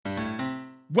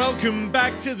Welcome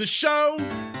back to the show.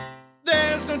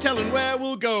 There's no telling where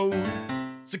we'll go.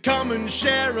 So come and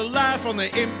share a laugh on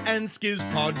the Imp and Skiz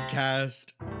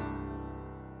podcast.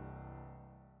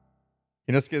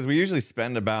 You know, Skiz, we usually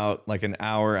spend about like an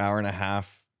hour and a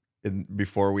half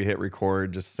before we hit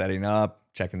record, just setting up,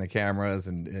 checking the cameras,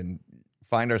 and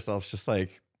find ourselves just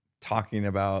like talking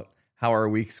about how our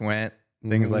weeks went,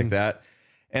 things like that.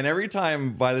 And every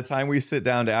time, by the time we sit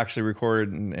down to actually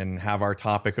record and have our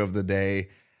topic of the day,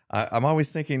 I'm always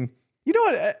thinking, you know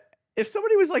what? If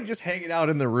somebody was like just hanging out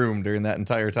in the room during that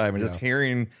entire time and just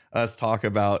hearing us talk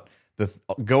about the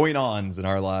going-ons in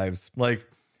our lives, like,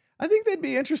 I think they'd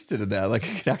be interested in that. Like,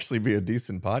 it could actually be a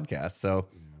decent podcast. So,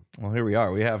 well, here we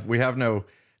are. We have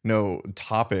no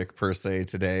topic per se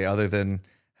today, other than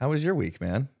how was your week,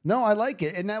 man? No, I like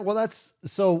it. And that's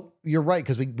so you're right,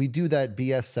 because we do that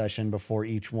BS session before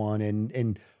each one,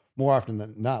 and more often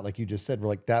than not, like you just said, we're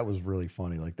like, that was really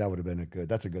funny. Like, that would have been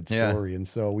that's a good story. And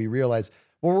so we realized,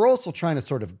 well, we're also trying to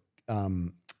sort of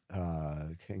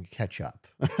catch up,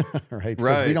 right?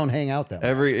 Because we don't hang out that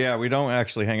much. We don't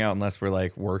actually hang out unless we're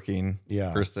like working,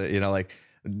 per se, you know, like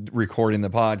recording the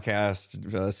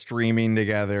podcast, streaming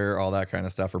together, all that kind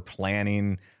of stuff, or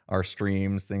planning our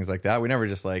streams, things like that. We never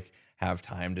just like have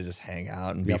time to just hang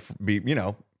out and be you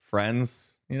know,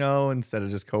 friends, you know, instead of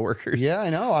just coworkers. Yeah, I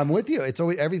know. I'm with you. It's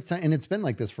always everything. And it's been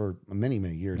like this for many,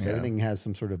 many years. Yeah. Everything has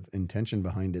some sort of intention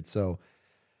behind it. So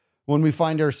when we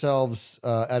find ourselves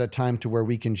at a time to where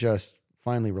we can just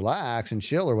finally relax and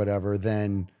chill or whatever,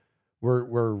 then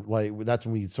we're like, that's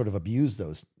when we sort of abuse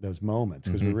those moments,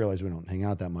 because we realize we don't hang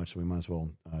out that much. So we might as well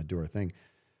do our thing.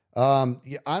 I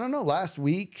don't know. Last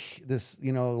week,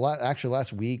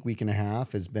 last week and a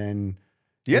half has been.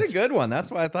 You had a good one. That's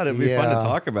why I thought it'd be fun to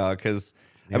talk about. Because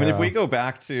I mean, if we go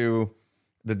back to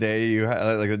the day you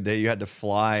had to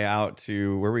fly out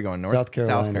to, where are we going? South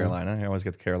Carolina. I always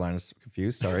get the Carolinas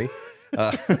confused. Sorry.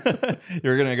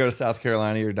 You're going to go to South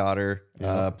Carolina. Your daughter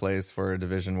plays for a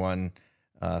Division I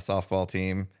softball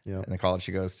team in the college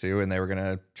she goes to, and they were going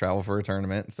to travel for a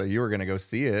tournament. So you were going to go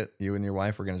see it. You and your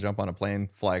wife were going to jump on a plane,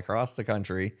 fly across the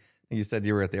country. And you said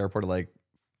you were at the airport at like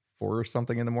 4 or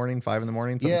something in the morning, 5 in the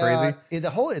morning, something crazy.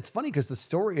 It's funny because the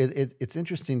story, it's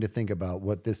interesting to think about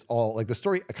what this all, like the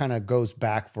story kind of goes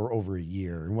back for over a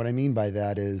year. And what I mean by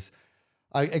that is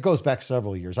it goes back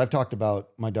several years. I've talked about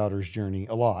my daughter's journey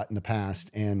a lot in the past,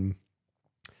 and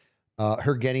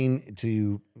her getting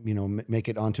to, you know, make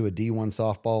it onto a D1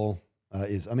 softball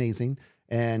is amazing.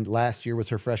 And last year was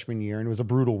her freshman year, and it was a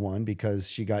brutal one because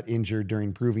she got injured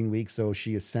during proving week. So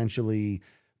she essentially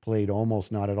played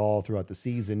almost not at all throughout the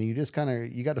season. You just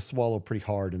you got to swallow pretty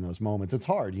hard in those moments. It's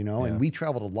hard, you know, and we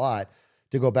traveled a lot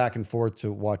to go back and forth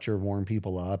to watch her warm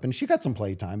people up. And she got some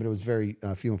play time, but it was very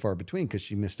few and far between because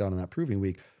she missed out on that proving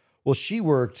week. Well, she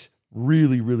worked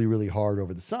really, really, really hard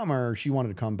over the summer. She wanted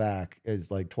to come back as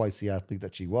like twice the athlete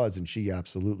that she was, and she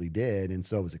absolutely did. And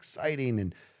so it was exciting,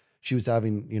 and she was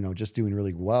having, you know, just doing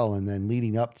really well. And then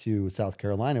leading up to South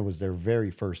Carolina was their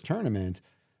very first tournament.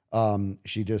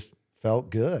 She just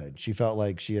felt good. She felt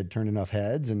like she had turned enough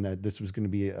heads, and that this was going to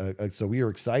be so we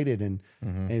were excited. And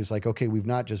it was like, okay, we've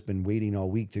not just been waiting all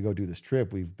week to go do this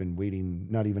trip. We've been waiting,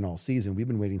 not even all season. We've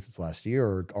been waiting since last year,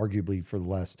 or arguably for the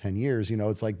last 10 years. You know,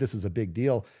 it's like, this is a big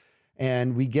deal.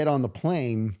 And we get on the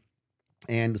plane,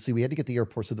 and see, we had to get to the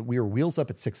airport, so that we were wheels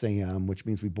up at 6 a.m., which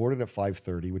means we boarded at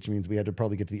 5:30, which means we had to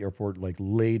probably get to the airport like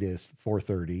latest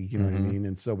 4:30, you know what I mean?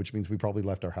 And so, which means we probably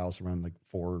left our house around like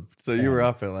 4. So you were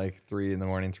up at like 3 in the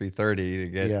morning, 3:30 to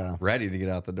get ready to get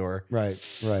out the door. Right.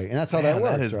 And that's how that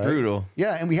works. That is right? brutal.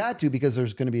 Yeah. And we had to, because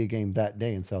there's going to be a game that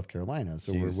day in South Carolina.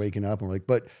 So we're waking up and we're like,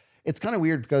 but it's kind of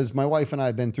weird because my wife and I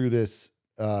have been through this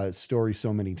story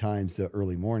so many times, the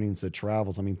early mornings, the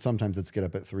travels. I mean, sometimes it's get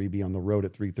up at 3, be on the road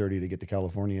at 3:30 to get to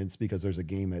California. It's because there's a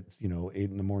game at, 8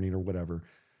 in the morning or whatever,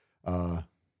 or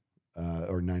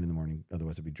 9 in the morning.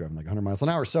 Otherwise I'd be driving like 100 miles an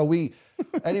hour. So we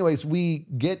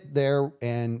get there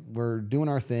and we're doing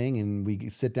our thing, and we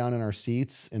sit down in our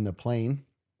seats in the plane,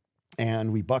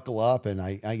 and we buckle up, and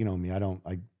I you know me, I don't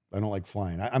like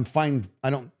flying. I'm fine. I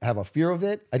don't have a fear of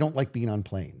it. I don't like being on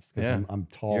planes because I'm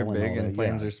tall. You're and big, all and that.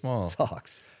 planes are small.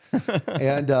 Sucks.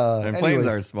 And planes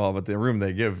aren't small, but the room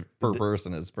they give per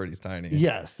person is pretty tiny.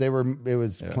 Yes, they were.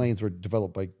 Planes were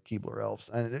developed by Keebler elves.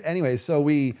 And anyway, so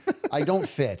I don't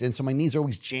fit, and so my knees are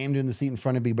always jammed in the seat in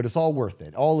front of me. But it's all worth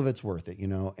it. All of it's worth it, you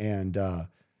know. And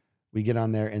we get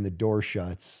on there, and the door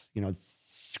shuts. You know.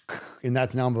 And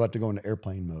that's now I'm about to go into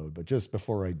airplane mode. But just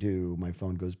before I do, my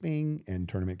phone goes bing and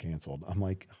tournament canceled. I'm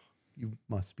like, you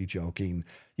must be joking.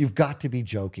 You've got to be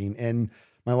joking. And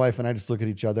my wife and I just look at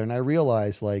each other, and I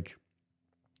realize, like,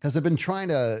 because I've been trying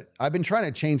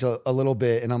to change a little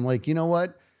bit, and I'm like, you know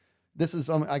what? This is,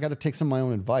 I got to take some of my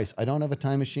own advice. I don't have a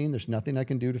time machine. There's nothing I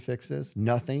can do to fix this.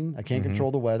 Nothing. I can't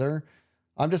control the weather.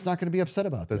 I'm just not going to be upset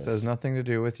about this. This has nothing to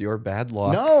do with your bad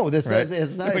luck. No, this right?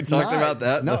 is not. We talked about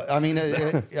that. No, I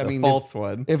mean, false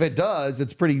one. If it does,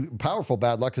 it's pretty powerful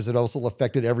bad luck because it also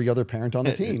affected every other parent on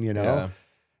the team, you know? Yeah.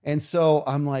 And so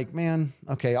I'm like, man,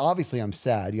 okay, obviously I'm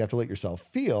sad. You have to let yourself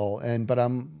feel. But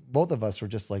both of us were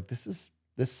just like, this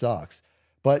sucks.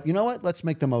 But you know what? Let's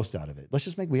make the most out of it.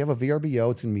 We have a VRBO.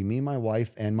 It's going to be me, my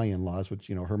wife, and my in-laws, which,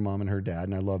 you know, her mom and her dad,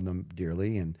 and I love them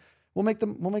dearly. And we'll make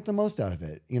the most out of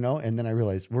it, you know? And then I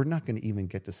realized we're not going to even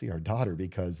get to see our daughter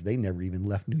because they never even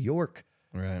left New York,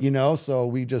 right? You know? So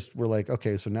we're like,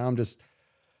 okay, so now I'm just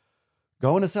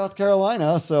going to South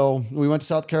Carolina. So we went to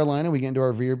South Carolina, we get into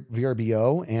our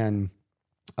VRBO, and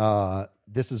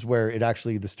this is where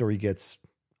the story gets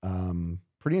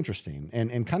pretty interesting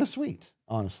and kind of sweet,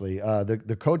 honestly.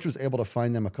 The coach was able to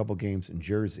find them a couple games in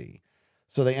Jersey.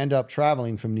 So they end up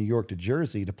traveling from New York to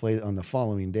Jersey to play on the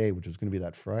following day, which was going to be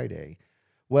that Friday.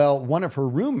 Well, one of her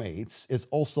roommates is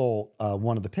also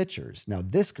one of the pitchers. Now,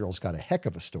 this girl's got a heck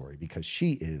of a story because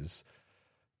she is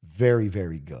very,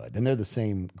 very good. And they're the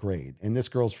same grade. And this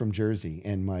girl's from Jersey.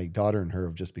 And my daughter and her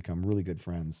have just become really good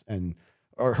friends. And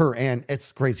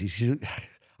it's crazy.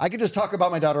 I could just talk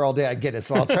about my daughter all day. I get it.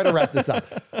 So I'll try to wrap this up.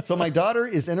 So my daughter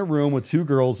is in a room with two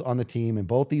girls on the team, and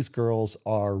both these girls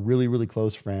are really, really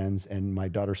close friends. And my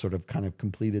daughter sort of kind of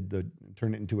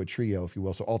turned it into a trio, if you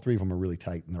will. So all three of them are really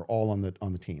tight, and they're all on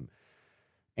the team.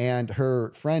 And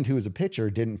her friend, who is a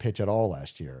pitcher, didn't pitch at all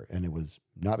last year. And it was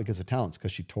not because of talents,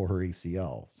 because she tore her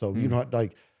ACL. So, you know,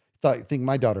 like, I think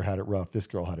my daughter had it rough. This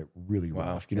girl had it really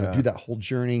rough, do that whole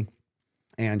journey.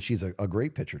 And she's a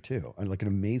great pitcher too. And like an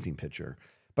amazing pitcher.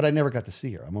 But I never got to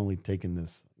see her. I'm only taking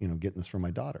this, getting this from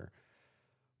my daughter.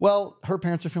 Well, her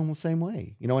parents are feeling the same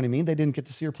way. You know what I mean? They didn't get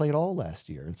to see her play at all last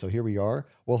year. And so here we are.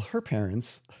 Well, her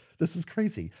parents, this is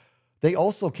crazy. They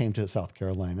also came to South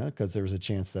Carolina because there was a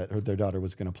chance that their daughter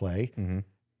was going to play. Mm-hmm.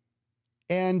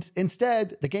 And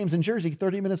instead, the game's in Jersey,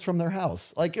 30 minutes from their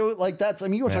house. You want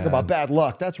to talk about bad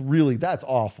luck. That's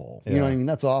awful. Yeah. You know what I mean?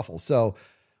 That's awful. So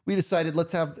we decided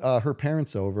let's have her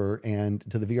parents over and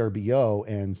to the VRBO,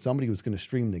 and somebody was going to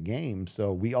stream the game.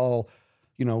 So we all,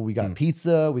 we got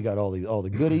pizza, we got all the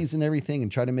goodies and everything,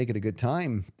 and try to make it a good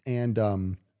time.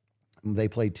 And they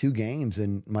played two games,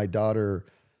 and my daughter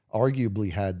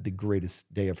arguably had the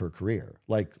greatest day of her career.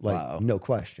 Wow. No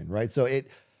question, right? So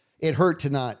it hurt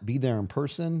to not be there in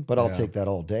person, but I'll take that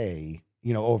all day.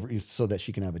 Over so that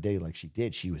she can have a day like she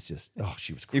did. She was just,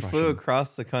 she was crushing. You flew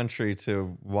across the country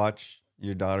to watch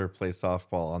your daughter play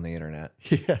softball on the internet.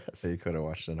 Yes. So you could have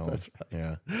watched it at home. That's right.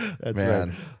 Yeah. That's right.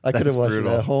 I could have watched it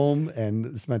at home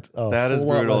and spent a whole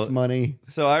lot less money.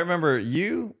 So I remember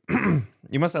you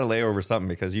must have had a layover or something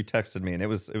because you texted me and it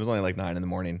was only like 9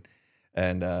 a.m.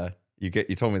 And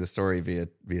you told me the story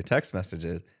via text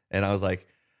messages. And I was like,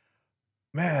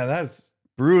 man, that's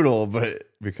brutal. But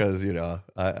because, I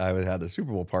had a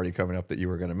Super Bowl party coming up that you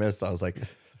were going to miss. I was like,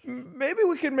 maybe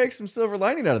we can make some silver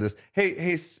lining out of this.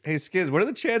 Hey, Skiz, what are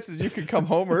the chances you could come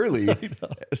home early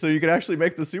so you could actually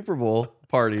make the Super Bowl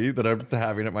party that I'm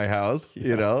having at my house,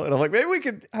 And I'm like, maybe we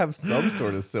could have some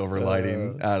sort of silver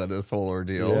lining out of this whole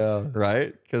ordeal,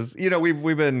 right? Because,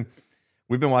 we've been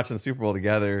watching the Super Bowl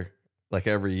together like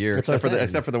every year, except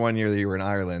for the 1 year that you were in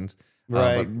Ireland.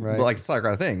 Right. Like it's like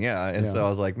our thing, yeah. And so I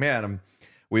was like, man,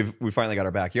 we finally got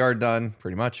our backyard done,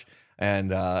 pretty much.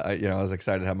 And, I was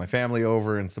excited to have my family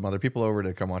over and some other people over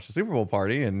to come watch the Super Bowl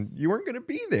party. And you weren't going to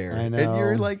be there. I know. And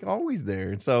you're like always there.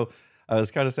 And so I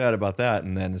was kind of sad about that.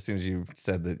 And then as soon as you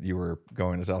said that you were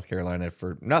going to South Carolina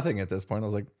for nothing at this point, I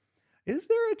was like, is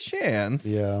there a chance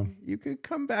you could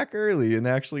come back early and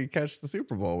actually catch the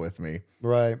Super Bowl with me?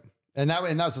 Right. And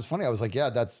that's what's funny. I was like, yeah,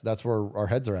 that's where our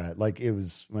heads are at. Like it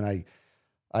was when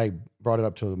I brought it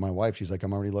up to my wife. She's like,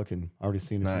 I'm already looking, already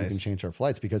seeing if we can change our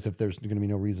flights, because if there's going to be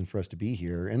no reason for us to be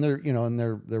here, and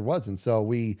there wasn't. So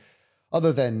we,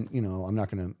 other than, I'm not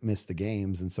going to miss the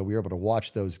games. And so we were able to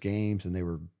watch those games and they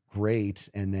were great.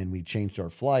 And then we changed our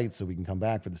flight so we can come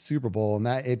back for the Super Bowl. And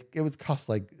that it would cost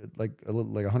like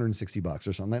 $160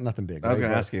 or something, nothing big. I was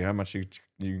going to ask you how much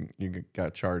you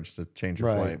got charged to change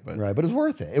your flight, but it was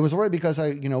worth it. It was worth it because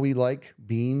we like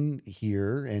being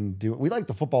here and we like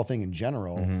the football thing in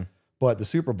general, but the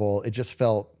Super Bowl, it just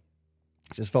felt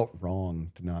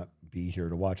wrong to not be here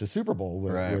to watch a Super Bowl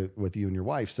with you and your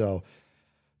wife. So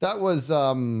that was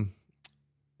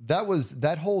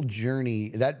that whole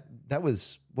journey. That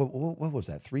was what was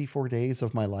that? 3-4 days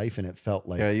of my life, and it felt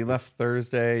like you left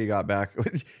Thursday. You got back.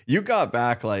 You got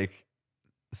back like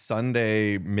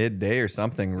Sunday midday or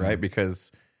something, right?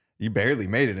 Because you barely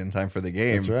made it in time for the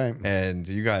game. That's right. And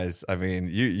you guys, I mean,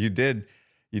 you did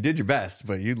your best,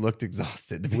 but you looked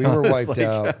exhausted. To be We were honest. wiped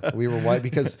out. We were wiped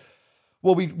because,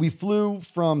 well, we flew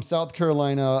from South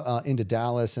Carolina into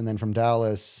Dallas, and then from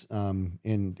Dallas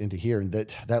into here, and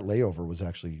that layover was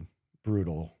actually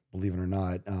brutal. Believe it or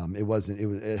not, it wasn't. It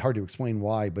was hard to explain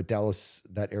why, but Dallas,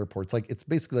 that airport, it's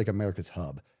basically like America's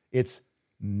hub. It's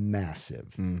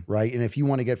massive, right? And if you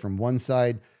want to get from one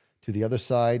side to the other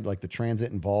side, like the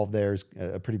transit involved there is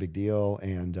a pretty big deal.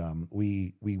 And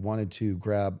we wanted to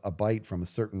grab a bite from a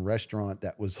certain restaurant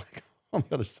that was like on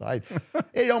the other side.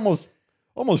 It almost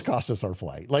cost us our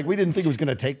flight. Like, we didn't think it was going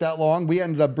to take that long. We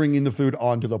ended up bringing the food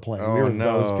onto the plane. Oh, we were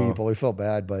no. those people. We felt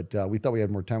bad, but we thought we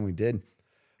had more time than we did.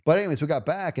 But anyways, we got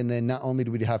back, and then not only did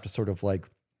we have to sort of like,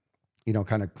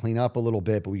 kind of clean up a little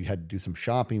bit, but we had to do some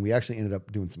shopping. We actually ended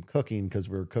up doing some cooking because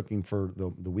we were cooking for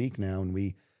the week now, and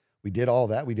we did all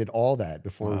that. We did all that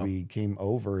before we came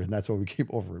over, and that's why we came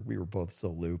over. We were both so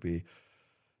loopy.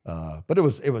 But it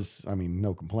was, I mean,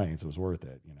 no complaints. It was worth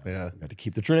it. Yeah. We had to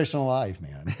keep the tradition alive,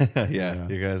 man. yeah,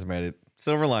 you guys made it.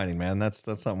 Silver lining, man. That's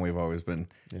something we've always been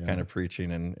kind of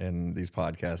preaching in these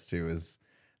podcasts too, is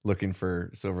looking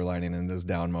for silver lining in those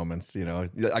down moments.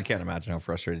 I can't imagine how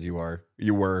frustrated you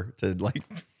were to like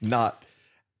not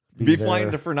be flying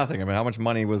for nothing. I mean, how much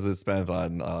money was it spent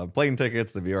on plane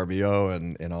tickets, the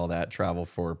VRBO, and all that travel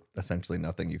for essentially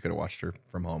nothing? You could have watched her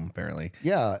from home, apparently.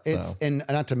 Yeah, and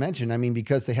not to mention, I mean,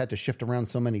 because they had to shift around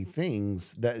so many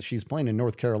things, that she's playing in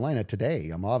North Carolina today.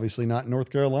 I'm obviously not in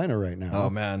North Carolina right now. Oh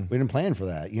man, we didn't plan for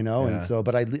that, And so,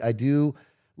 but I do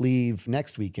leave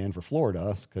next weekend for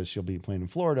Florida because she'll be playing in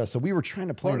Florida. So we were trying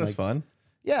to plan. Florida's fun.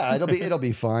 Yeah, it'll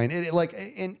be fine.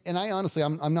 And I honestly,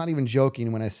 I'm not even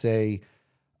joking when I say,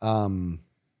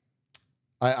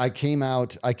 I came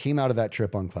out of that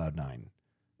trip on cloud nine.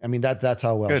 I mean, that's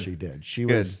how well she did. She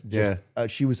was just,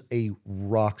 she was a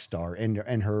rock star,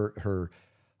 and her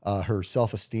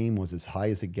self-esteem was as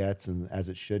high as it gets and as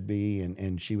it should be.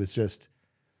 And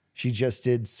she just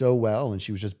did so well, and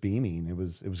she was just beaming. It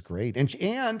was great.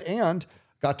 And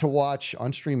got to watch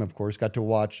on stream, of course,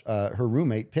 her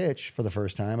roommate pitch for the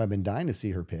first time. I've been dying to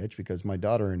see her pitch because my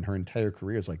daughter in her entire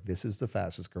career is like, this is the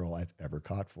fastest girl I've ever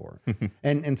caught for.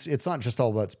 and it's not just all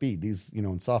about speed. These, in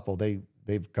softball,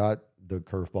 they've got the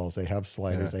curveballs, they have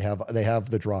sliders, they have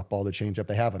the drop ball, the changeup,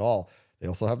 they have it all. They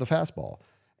also have the fastball.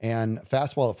 And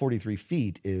fastball at 43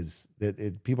 feet is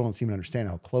that people don't seem to understand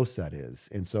how close that is.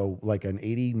 And so like an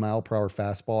 80 mile per hour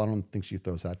fastball, I don't think she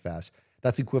throws that fast.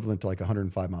 That's equivalent to like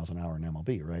 105 miles an hour in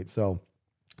MLB, right? So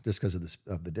just because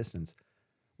of the distance.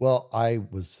 Well, I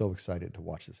was so excited to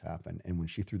watch this happen. And when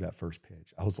she threw that first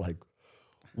pitch, I was like,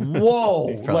 whoa,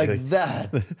 like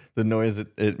that. The noise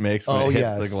it makes when it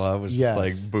hits the glove was just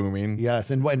like booming.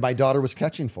 Yes. And my daughter was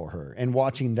catching for her, and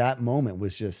watching that moment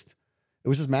was just, it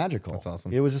was just magical. That's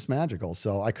awesome. It was just magical.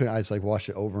 So I just like watched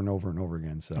it over and over and over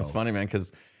again. So it's funny, man.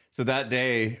 Cause so that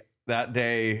day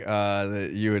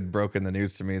that you had broken the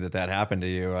news to me that happened to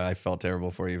you, I felt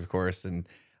terrible for you, of course. And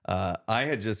I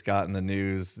had just gotten the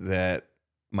news that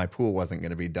my pool wasn't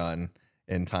going to be done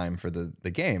in time for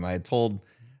the game. I told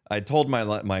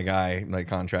my guy, my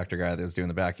contractor guy that was doing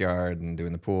the backyard and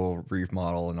doing the pool reef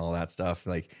model and all that stuff,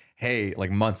 like, hey, like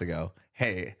months ago,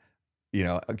 hey,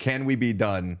 can we be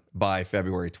done by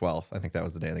February 12th? I think that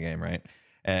was the day of the game, right?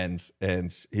 And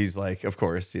he's like, of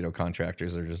course,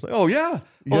 contractors are just like, oh yeah,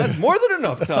 that's more than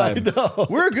enough time. I know.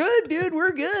 We're good, dude.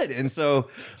 We're good. And so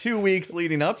 2 weeks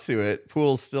leading up to it,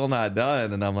 pool's still not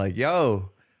done. And I'm like,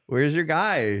 yo, where's your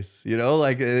guys?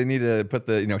 Like they need to put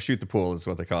the, shoot the pool is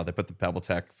what they call it. They put the Pebble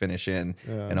Tech finish in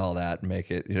and all that and make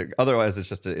it, otherwise it's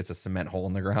just it's a cement hole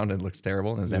in the ground. It looks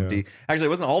terrible and it's empty. Actually, it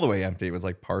wasn't all the way empty. It was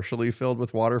like partially filled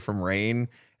with water from rain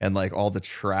and like all the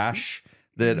trash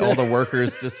that all the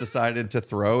workers just decided to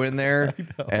throw in there.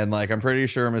 And like, I'm pretty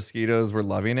sure mosquitoes were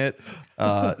loving it.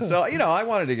 So, I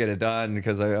wanted to get it done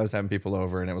because I was having people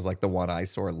over and it was like the one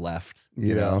eyesore left,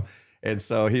 you know? And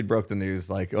so he broke the news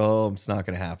like, oh, it's not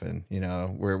going to happen.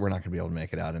 We're not going to be able to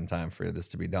make it out in time for this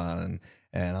to be done.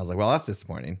 And I was like, well, that's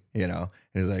disappointing, And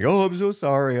he's like, oh, I'm so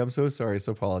sorry.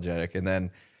 So apologetic. And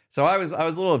then, so I was a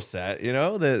little upset,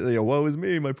 that, woe is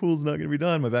me. My pool's not going to be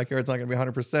done. My backyard's not going to be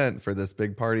 100% for this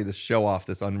big party, this show off,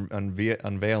 this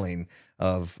unveiling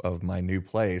of my new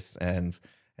place. And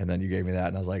then you gave me that.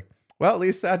 And I was like, well, at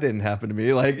least that didn't happen to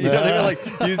me. Like, you know, they were like,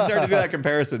 you start to do that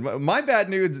comparison. My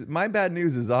bad news is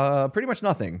pretty much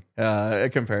nothing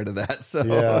compared to that. So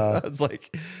it's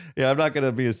like, I'm not going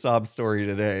to be a sob story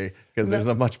today because there's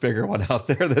a much bigger one out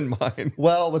there than mine.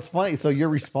 Well, what's funny, so your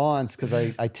response, because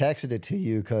I texted it to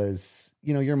you because,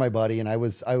 you know, you're my buddy, and it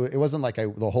wasn't like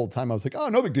the whole time I was like, oh,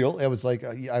 no big deal. It was like,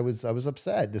 I was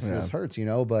upset. This hurts, you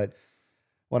know, but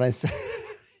when I said,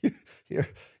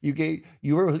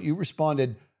 you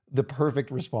responded the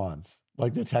perfect response.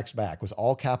 Like the text back was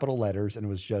all capital letters and it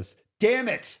was just, damn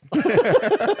it.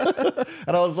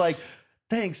 And I was like,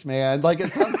 thanks, man. Like,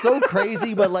 it sounds so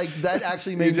crazy, but like that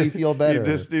actually made me feel better. You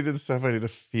just needed somebody to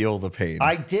feel the pain.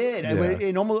 I did. Yeah.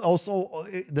 And almost also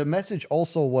the message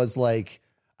also was like,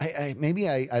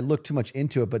 I looked too much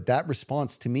into it, but that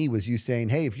response to me was you saying,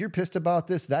 hey, if you're pissed about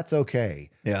this, that's okay.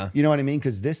 Yeah. You know what I mean?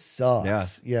 Because this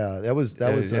sucks. Yeah. That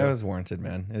was warranted,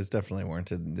 man. It was definitely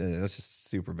warranted. It was just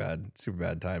super bad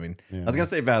timing. Yeah. I was going to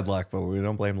say bad luck, but we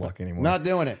don't blame luck anymore. Not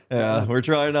doing it. Yeah. We're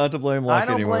trying not to blame luck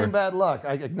anymore. I don't blame bad luck.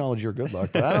 I acknowledge your good luck,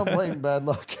 but I don't blame bad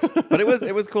luck. But it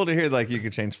was cool to hear like you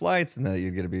could change flights and that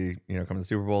you'd get to be, you know, come to the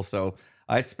Super Bowl. So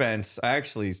I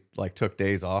actually like took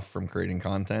days off from creating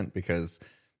content because,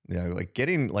 you know,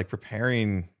 like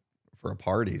preparing for a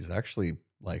party is actually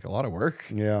like a lot of work.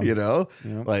 Yeah. You know,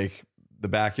 like the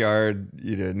backyard,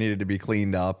 you know, needed to be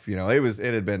cleaned up. You know, it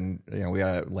had been, you know, we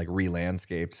got like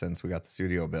re-landscaped since we got the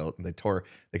studio built. And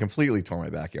they completely tore my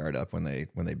backyard up when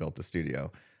they built the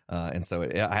studio. And so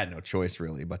I had no choice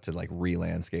really, but to like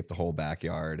re-landscape the whole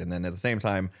backyard. And then at the same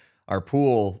time, our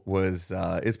pool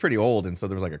it's pretty old. And so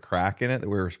there was like a crack in it that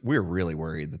we were really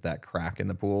worried that crack in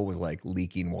the pool was like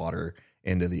leaking water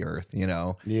into the earth, you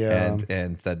know? Yeah.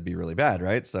 And that'd be really bad,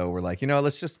 right? So we're like, you know,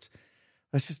 let's just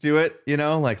do it, you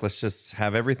know? Like, let's just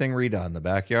have everything redone, the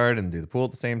backyard and do the pool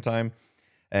at the same time.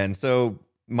 And so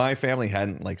my family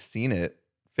hadn't like seen it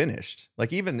finished.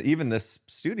 Like even this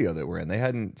studio that we're in, they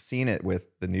hadn't seen it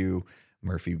with the new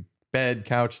Murphy bed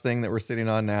couch thing that we're sitting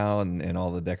on now and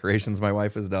all the decorations my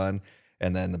wife has done,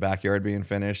 and then the backyard being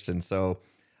finished. And so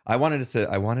I wanted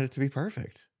it to be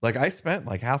perfect. Like I spent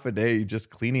like half a day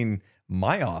just cleaning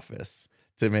my office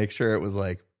to make sure it was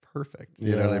like perfect.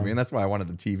 You know what I mean? That's why I wanted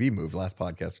the TV moved. Last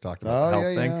podcast we talked about the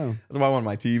health thing. Yeah. That's why I wanted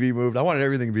my TV moved. I wanted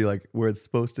everything to be like where it's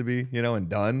supposed to be, you know, and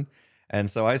done. And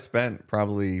so I spent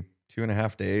probably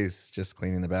 2.5 days just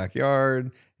cleaning the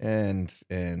backyard and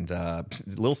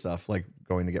little stuff like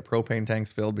going to get propane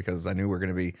tanks filled because I knew we were going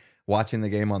to be watching the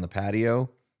game on the patio,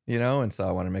 you know, and so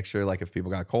I want to make sure like if people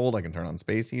got cold, I can turn on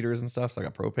space heaters and stuff. So I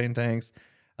got propane tanks.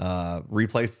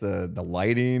 Replace the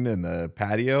lighting in the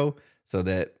patio so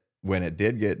that when it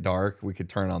did get dark, we could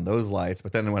turn on those lights.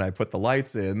 But then when I put the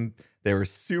lights in, they were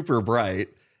super bright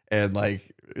and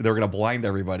like they were going to blind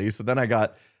everybody. So then I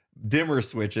got dimmer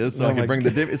switches so I could bring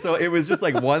the dim. So it was just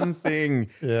like one thing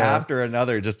after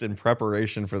another, just in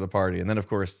preparation for the party. And then of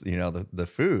course, you know, the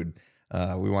food.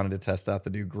 We wanted to test out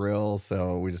the new grill,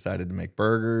 so we decided to make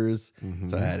burgers. Mm-hmm.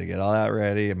 So I had to get all that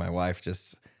ready, and my wife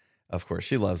just. Of course,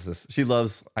 she loves this.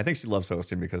 I think she loves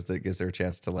hosting because it gives her a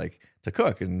chance to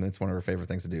cook. And it's one of her favorite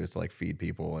things to do is to like feed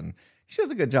people. And she does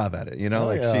a good job at it, you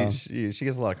know, she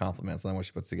gets a lot of compliments on what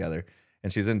she puts together.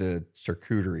 And she's into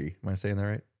charcuterie. Am I saying that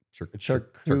right?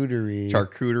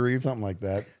 Charcuterie. Something like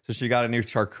that. So she got a new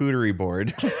charcuterie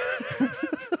board.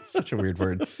 Such a weird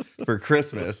word. For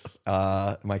Christmas,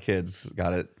 my kids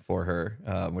got it for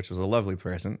her, which was a lovely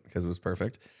present because it was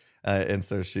perfect. And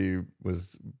so she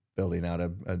was building out a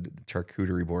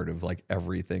charcuterie board of like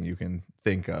everything you can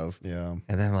think of. Yeah.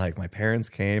 And then like my parents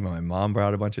came and my mom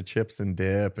brought a bunch of chips and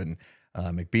dip and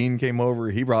McBean came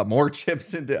over. He brought more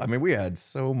chips and dip. I mean, we had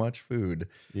so much food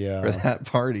for that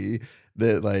party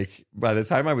that like by the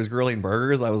time I was grilling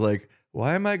burgers, I was like,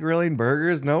 why am I grilling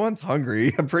burgers? No one's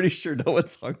hungry. I'm pretty sure no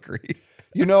one's hungry.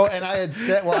 You know, and I had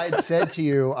said to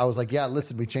you, I was like, yeah,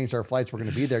 listen, we changed our flights. We're going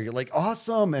to be there. You're like,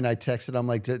 awesome. And I texted, I'm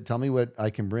like, tell me what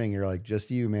I can bring. You're like,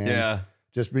 just you, man. Yeah.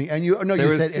 Just bring, and you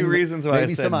said two reasons why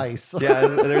maybe I said some ice. Yeah,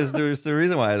 there's the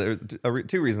reason why. There's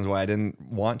two reasons why I didn't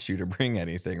want you to bring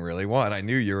anything really. One, I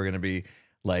knew you were going to be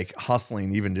like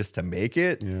hustling even just to make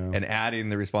it, and adding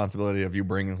the responsibility of you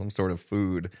bringing some sort of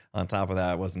food on top of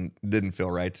that didn't feel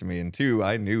right to me. And two,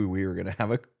 I knew we were going to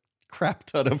have a crap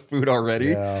ton of food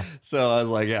already. So I was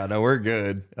like, yeah, no, we're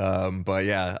good. But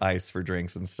yeah, ice for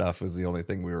drinks and stuff was the only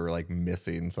thing we were like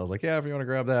missing. So I was like, yeah, if you want to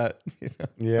grab that, you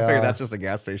know? I figured that's just a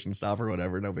gas station stop or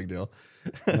whatever. No big deal.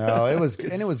 No, it was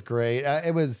great.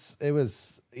 It was,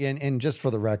 and just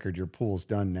for the record, your pool's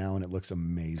done now and it looks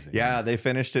amazing. Yeah. They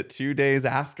finished it 2 days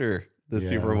after the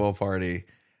Super Bowl party.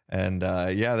 And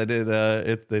they did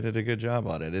a good job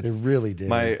on it. It really did.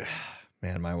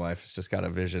 My wife has just got a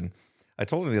vision. I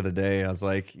told her the other day, I was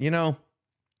like,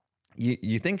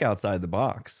 you think outside the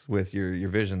box with your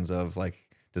visions of like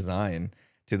design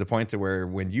to the point to where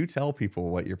when you tell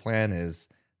people what your plan is,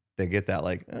 they get that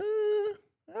like, I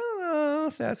don't know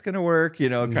if that's going to work,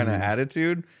 kind of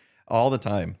attitude all the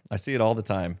time. I see it all the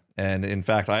time. And in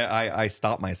fact, I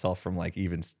stop myself from like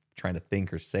even trying to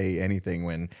think or say anything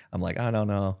when I'm like, I don't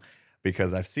know,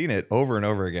 because I've seen it over and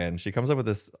over again. She comes up with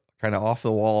this kind of off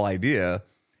the wall idea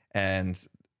and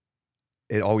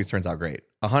it always turns out great.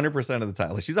 100% of the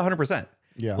time. Like she's 100%.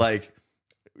 Yeah. Like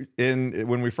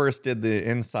when we first did the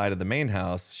inside of the main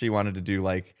house, she wanted to do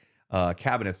like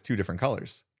cabinets 2 different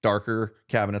colors, darker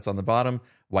cabinets on the bottom,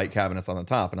 white cabinets on the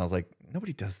top. And I was like,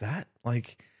 nobody does that.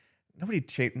 Like nobody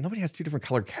has 2 different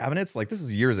color cabinets. Like this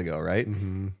is years ago. Right.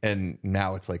 Mm-hmm. And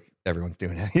now it's like everyone's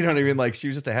doing it. You know what I mean? Like she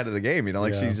was just ahead of the game,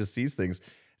 like she just sees things.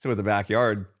 So with the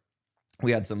backyard,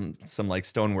 we had some like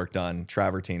stonework done,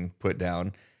 travertine put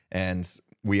down, and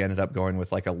we ended up going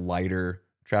with like a lighter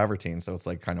travertine. So it's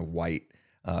like kind of white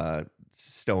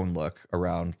stone look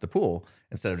around the pool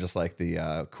instead of just like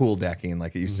the cool decking.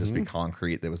 Like it used to just be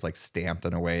concrete that was like stamped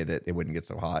in a way that it wouldn't get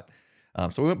so hot.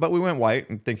 So we went white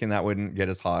and thinking that wouldn't get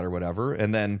as hot or whatever.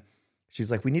 And then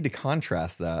she's like, we need to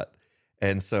contrast that.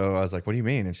 And so I was like, what do you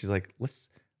mean? And she's like, let's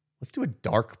do a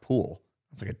dark pool. I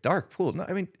was like, a dark pool? No,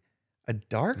 I mean, a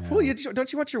dark pool?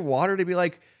 Don't you want your water to be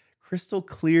like crystal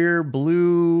clear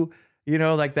blue?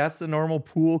 Like that's the normal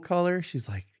pool color. She's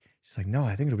like, no,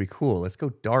 I think it'll be cool. Let's go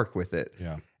dark with it.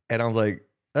 Yeah. And I was like,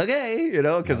 okay,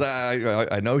 because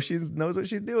I know she knows what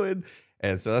she's doing.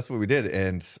 And so that's what we did.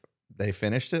 And they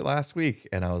finished it last week.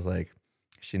 And I was like,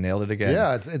 she nailed it again.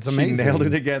 Yeah, it's amazing. She nailed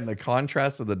it again. The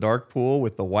contrast of the dark pool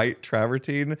with the white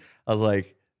travertine. I was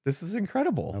like, this is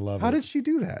incredible. I love it. How did she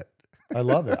do that? I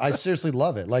love it. I seriously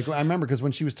love it. Like I remember because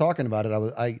when she was talking about it,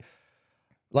 I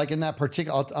like in that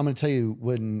particular, I'm going to tell you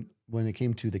when it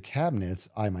came to the cabinets,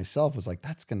 I myself was like,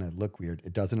 that's going to look weird.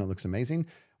 It doesn't. It looks amazing.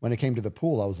 When it came to the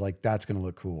pool, I was like, that's going to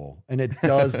look cool. And it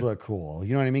does look cool.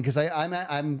 You know what I mean? Because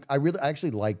I really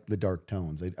actually like the dark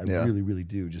tones. I really, really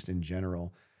do just in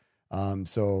general.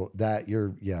 So that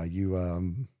you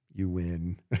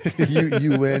win.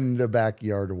 you win the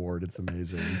backyard award. It's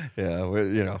amazing. Yeah.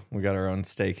 We got our own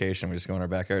staycation. We just go in our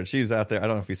backyard. She's out there. I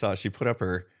don't know if you saw it. She put up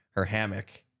her hammock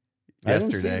yesterday. I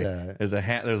didn't see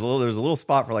that. There's a little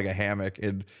spot for like a hammock.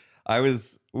 And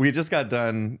we just got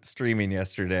done streaming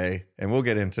yesterday, and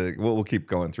we'll keep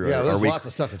going through our week. There's lots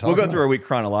of stuff to talk about. We'll go through our week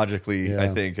chronologically, I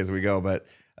think, as we go. But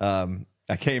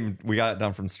we got it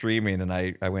done from streaming, and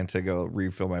I went to go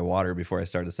refill my water before I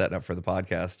started setting up for the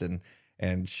podcast,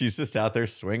 and she's just out there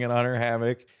swinging on her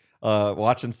hammock,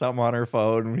 watching something on her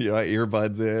phone,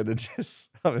 earbuds in, and just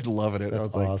I was loving it. That's I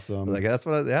was like, awesome. Like that's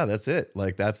that's it.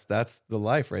 Like that's the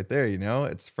life right there.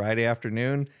 It's Friday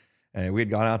afternoon, and we had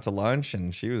gone out to lunch,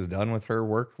 and she was done with her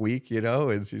work week,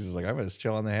 and she's just like, I'm gonna just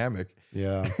chill on the hammock.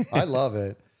 Yeah, I love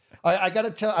it. I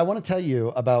want to tell you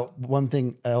about one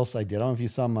thing else I did. I don't know if you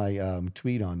saw my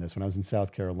tweet on this. When I was in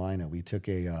South Carolina, we took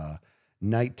a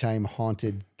nighttime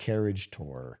haunted carriage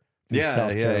tour.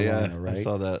 South Carolina, right? I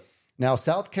saw that. Now,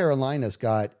 South Carolina's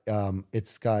got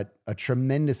it's got a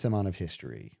tremendous amount of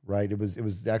history, right? It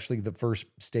was actually the first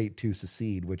state to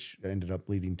secede, which ended up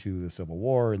leading to the Civil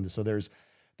War, and so there's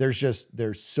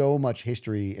so much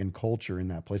history and culture in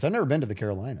that place. I've never been to the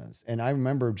Carolinas, and I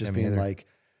remember just being like,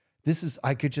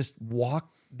 I could just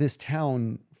walk this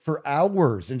town for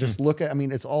hours and just look at. I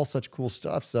mean, it's all such cool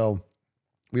stuff. So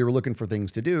we were looking for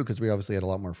things to do because we obviously had a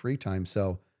lot more free time.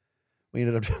 So we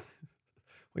ended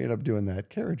up doing that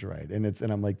carriage ride, and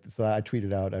I'm like, so I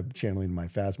tweeted out, I'm channeling my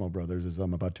Phasmo brothers as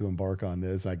I'm about to embark on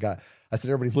this. I said,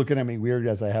 everybody's looking at me weird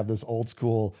as I have this old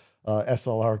school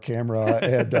SLR camera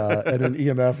and an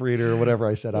EMF reader or whatever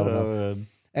I said. I don't know. Man.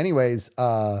 Anyways,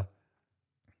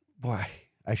 boy,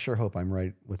 I sure hope I'm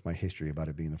right with my history about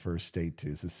it being the first state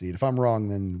to secede. If I'm wrong,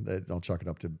 then I'll chalk it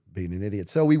up to being an idiot.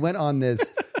 So we went on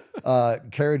this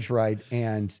carriage ride,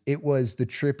 and it was the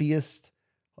trippiest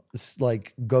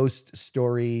like ghost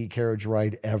story carriage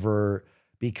ride ever,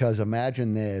 because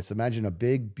imagine a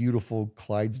big, beautiful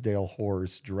Clydesdale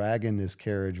horse dragging this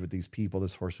carriage with these people.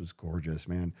 This horse was gorgeous,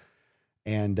 man.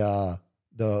 And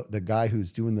the guy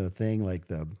who's doing the thing, like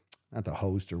not the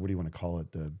host, or what do you want to call it?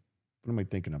 What am I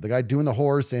thinking of? The guy doing the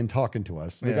horse and talking to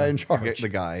us. The guy in charge. The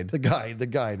guide. The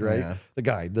guide, right? Yeah. The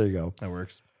guide. There you go. That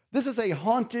works. This is a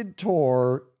haunted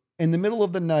tour in the middle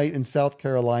of the night in South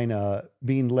Carolina,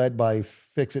 being led by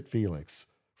Fix-It Felix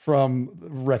from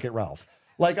Wreck-It Ralph.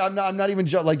 Like, I'm not even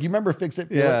joking. Like, you remember Fix-It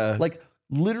Felix? Yeah. Like,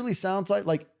 literally sounds like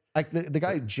the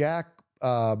guy Jack,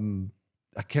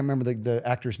 I can't remember the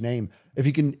actor's name. If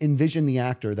you can envision the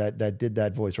actor that did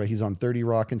that voice, right? He's on 30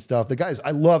 Rock and stuff.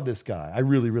 I love this guy. I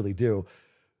really, really do.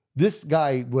 This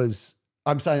guy was,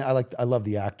 I'm saying I love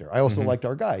the actor. I also liked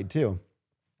our guide too.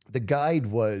 The guide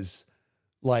was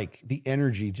like, the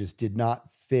energy just did not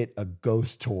fit a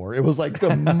ghost tour. It was like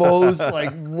the most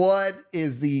like, what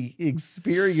is the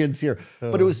experience here?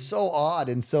 But it was so odd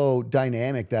and so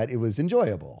dynamic that it was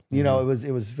enjoyable. You know,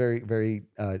 it was very, very,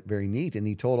 very neat. And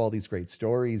he told all these great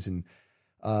stories. And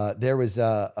there was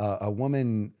a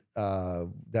woman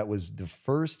that was the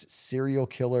first serial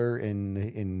killer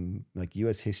in like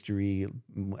U.S. history.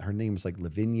 Her name was like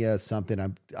Lavinia something.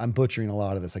 I'm butchering a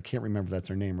lot of this. I can't remember if that's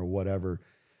her name or whatever.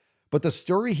 But the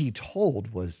story he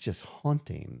told was just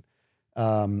haunting,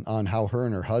 on how her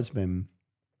and her husband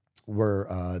were,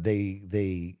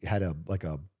 they had a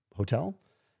hotel,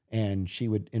 and she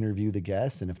would interview the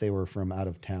guests. And if they were from out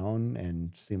of town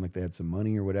and seemed like they had some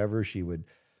money or whatever, she would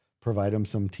provide them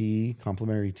some tea,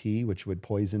 complimentary tea, which would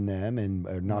poison them and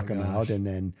knock them out. And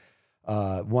then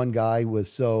one guy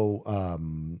was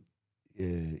so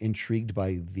intrigued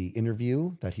by the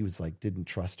interview that he was like, didn't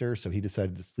trust her. So he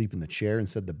decided to sleep in the chair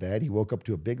instead of the bed. He woke up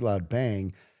to a big loud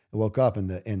bang and woke up, and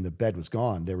the bed was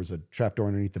gone. There was a trapdoor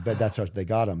underneath the bed. That's how they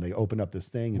got him. They opened up this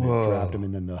thing and they trapped him.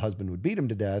 And then the husband would beat him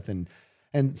to death and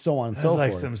so on and so forth.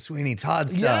 Like some Sweeney Todd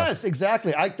stuff. Yes,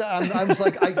 exactly. I was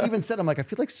like, I even said, I'm like, I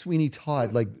feel like Sweeney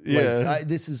Todd.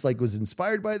 This is like, was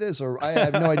inspired by this, or I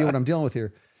have no idea what I'm dealing with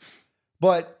here.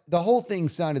 But the whole thing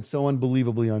sounded so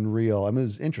unbelievably unreal. I mean, it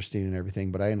was interesting and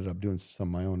everything, but I ended up doing some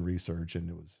of my own research, and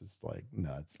it was just like,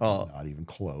 no, it's not even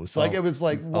close. Like, it was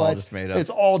like, what? All just made up.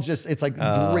 It's like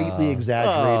greatly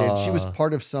exaggerated. She was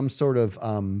part of some sort of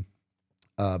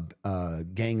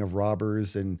gang of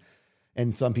robbers, and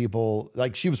some people,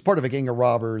 like, she was part of a gang of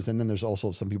robbers, and then there's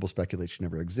also some people speculate she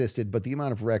never existed. But the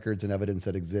amount of records and evidence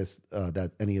that exists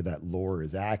that any of that lore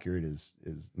is accurate is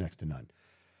next to none.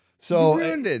 So you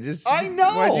ruined it. I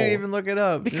know. Why'd you even look it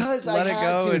up? Because just let it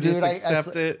go and dude. just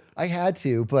accept it. I had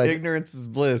to, but ignorance is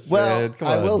bliss. Well, man. Come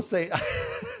on. I will say.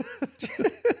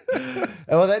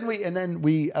 Well, then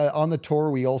we on the tour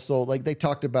we also, like, they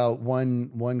talked about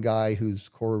one guy whose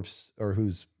corpse or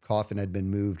whose coffin had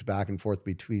been moved back and forth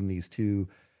between these two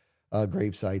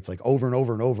grave sites, like over and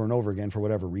over and over and over again for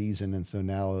whatever reason. And so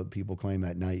now people claim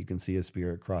at night you can see a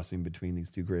spirit crossing between these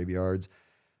two graveyards.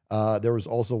 There was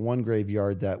also one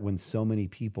graveyard that when so many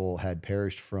people had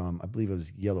perished from, I believe it was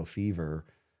yellow fever,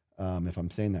 if I'm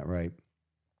saying that right,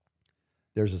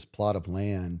 there's this plot of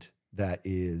land that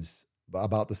is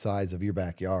about the size of your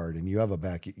backyard, and you have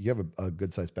a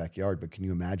good sized backyard, but can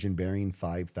you imagine burying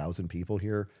 5,000 people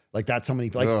here? Like, that's how many,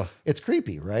 like, it's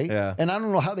creepy, right? Yeah. And I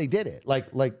don't know how they did it. Like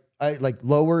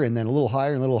lower and then a little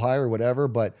higher and a little higher, whatever.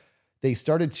 But they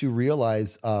started to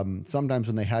realize sometimes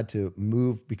when they had to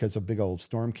move because a big old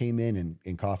storm came in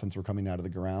and coffins were coming out of the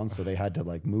ground. So they had to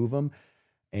like move them.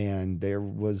 And there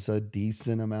was a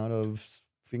decent amount of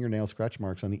fingernail scratch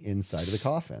marks on the inside of the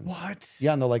coffins. What?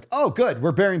 Yeah. And they're like, oh, good.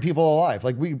 We're burying people alive.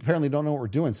 Like, we apparently don't know what we're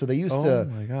doing. So they used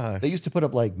they used to put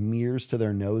up like mirrors to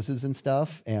their noses and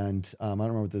stuff. And I don't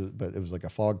remember but it was like a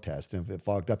fog test. And if it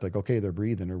fogged up, like, okay, they're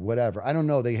breathing or whatever. I don't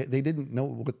know. They didn't know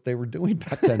what they were doing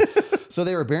back then. So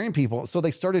they were burying people. So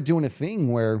they started doing a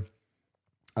thing where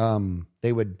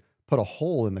they would put a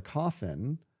hole in the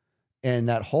coffin, and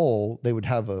that hole, they would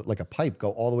have a pipe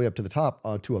go all the way up to the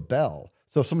top to a bell.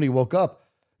 So if somebody woke up,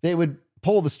 they would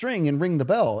pull the string and ring the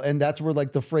bell. And that's where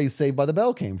like the phrase "Saved by the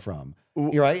Bell" came from.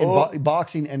 Right. And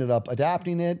boxing ended up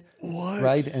adapting it. What?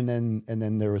 Right. And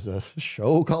then there was a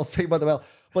show called "Saved by the Bell,"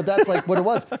 but that's like what it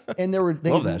was. And they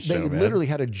literally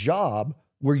had a job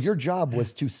where your job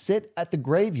was to sit at the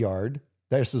graveyard.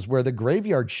 This is where the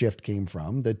graveyard shift came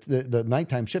from, the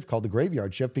nighttime shift called the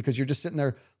graveyard shift, because you're just sitting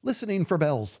there listening for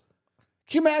bells.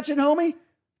 Can you imagine, homie?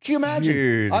 Can you imagine?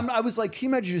 Dude, I was like, can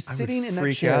you imagine just sitting in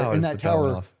that chair in that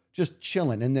tower, just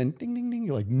chilling, and then ding, ding, ding.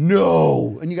 You're like,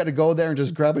 no. And you got to go there and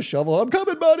just grab a shovel. I'm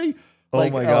coming, buddy.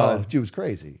 Like, oh my God. Dude, it was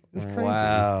crazy. It was crazy.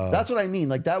 Wow. That's what I mean.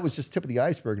 Like, that was just tip of the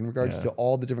iceberg in regards to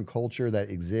all the different culture that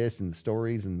exists and the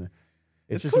stories and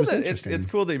it's just cool interesting. It's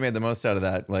cool that you made the most out of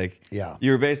that. Like, yeah,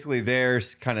 you were basically there,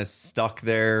 kind of stuck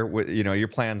there with, your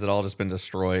plans had all just been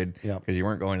destroyed because you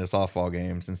weren't going to softball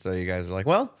games. And so you guys are like,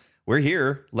 well, we're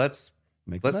here. Let's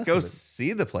go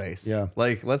see the place. Yeah.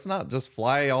 Like, let's not just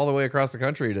fly all the way across the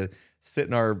country to sit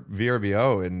in our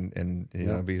VRBO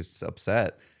and be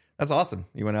upset. That's awesome.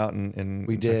 You went out and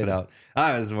we checked did it out.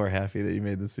 I was more happy that you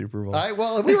made the Super Bowl.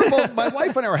 We were both, my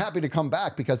wife and I were happy to come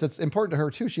back because it's important to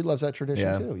her too. She loves that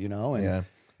tradition too, And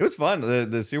it was fun.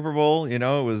 The Super Bowl, it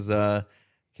was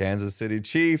Kansas City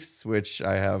Chiefs, which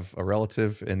I have a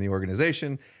relative in the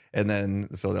organization, And then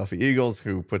the Philadelphia Eagles,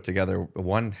 who put together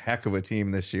one heck of a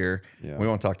team this year. Yeah. We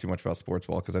won't talk too much about sports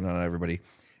ball because I know not everybody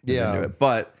is Yeah. into it.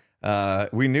 But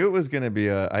we knew it was going to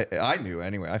be I knew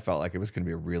anyway. I felt like it was going to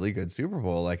be a really good Super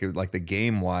Bowl. Like the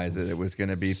game wise, it was going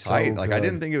to be So tight. Like I good.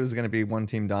 didn't think it was going to be one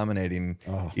team dominating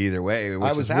either way. Which I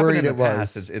has was happened worried in the it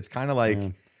was. past. It's kind of like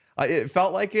it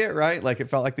felt like it, right? Like it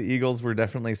felt like the Eagles were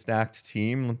definitely a stacked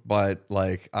team, but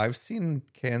like I've seen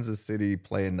Kansas City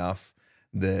play enough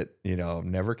that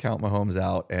never count Mahomes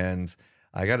out. And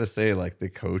I got to say, like the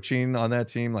coaching on that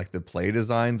team, like the play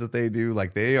designs that they do,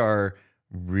 like they are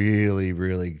really,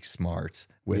 really smart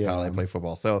with how they play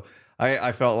football. So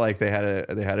I felt like they had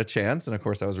a chance, and of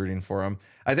course I was rooting for them.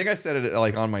 I think I said it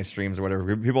like on my streams or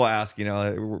whatever. People ask,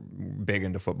 we're big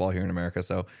into football here in America,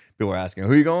 so people are asking,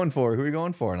 "Who are you going for? Who are you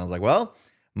going for?" And I was like, "Well,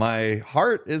 my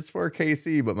heart is for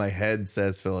KC, but my head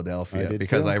says Philadelphia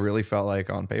because I really felt like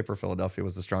on paper Philadelphia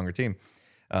was the stronger team."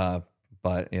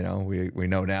 But we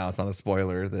know now, it's not a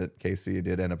spoiler, that KC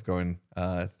did end up going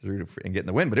through and getting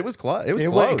the win. But it was close. It was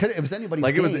close. It was anybody's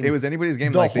like game. It was anybody's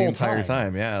game the like the whole entire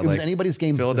time. Yeah, it was anybody's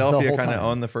game. Philadelphia kind of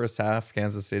owned the first half.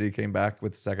 Kansas City came back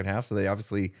with the second half. So they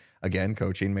obviously, again,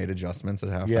 coaching made adjustments at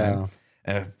halftime.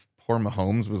 Yeah. Poor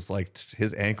Mahomes was like,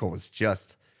 his ankle was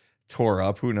just tore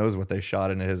up. Who knows what they shot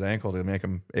into his ankle to make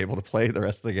him able to play the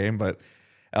rest of the game. But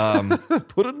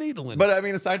Put a needle in. but I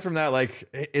mean, aside from that, like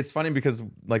it's funny because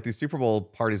like these Super Bowl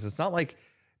parties, it's not like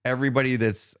everybody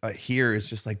that's here is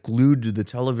just like glued to the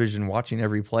television watching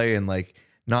every play and like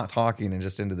not talking and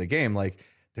just into the game. Like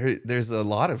there's a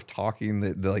lot of talking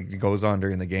that like goes on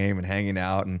during the game and hanging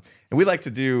out, and we like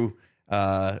to do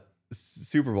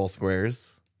Super Bowl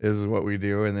squares is what we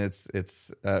do, and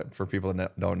it's for people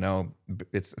that don't know,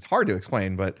 it's hard to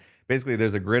explain, but basically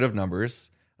there's a grid of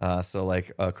numbers. So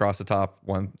like across the top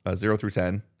 0 through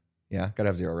 10, gotta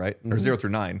have 0, right? Or 0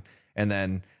 through 9, and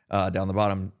then down the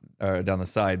bottom, down the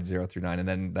side 0 through 9, and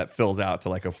then that fills out to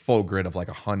like a full grid of like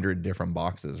 100 different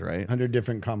boxes, right? 100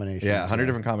 different combinations. Yeah, 100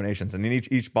 different combinations, and in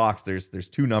each box there's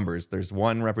two numbers. There's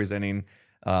one representing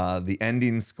the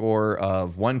ending score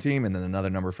of one team, and then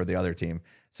another number for the other team.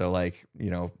 So like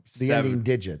the ending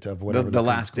digit of whatever the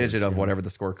last digit of whatever the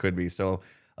score could be. So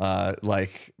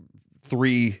like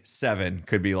 3-7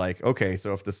 could be like, okay,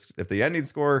 so if the ending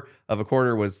score of a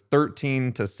quarter was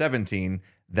 13-17,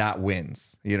 that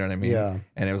wins. You know what I mean? Yeah.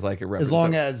 And it was like as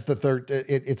long as the third,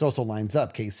 it also lines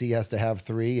up. KC has to have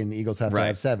 3, and the Eagles have to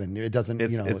have 7. It doesn't.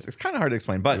 It's kind of hard to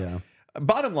explain, but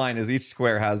bottom line is each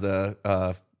square has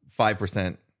a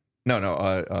 5%.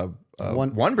 No,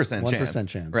 1%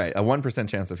 chance. Right, a 1%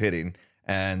 chance of hitting,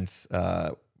 and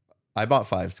I bought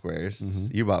 5 squares.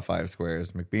 You bought 5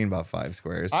 squares. McBean bought 5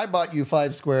 squares. I bought you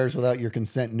 5 squares without your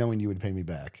consent, knowing you would pay me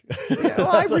back.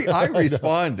 I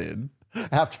responded.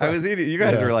 After I was eating. You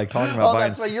guys were like talking about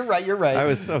buying. That's right. You're right. You're right. I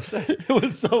was so upset. It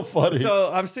was so funny.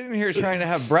 So I'm sitting here trying to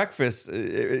have breakfast.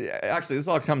 Actually, this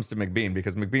all comes to McBean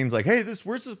because McBean's like, "Hey,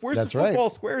 where's the football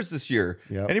squares this year?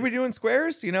 Yep. Anybody doing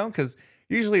squares? Because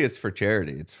usually it's for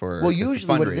charity. It's for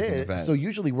usually what it is. Event. So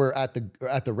usually we're at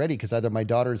the ready because either my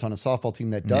daughter's on a softball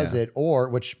team that does it, or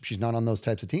which she's not on those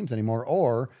types of teams anymore,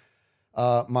 or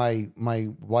my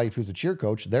wife, who's a cheer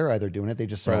coach, they're either doing it. They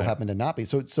just so happen to not be.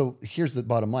 So here's the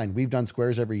bottom line: we've done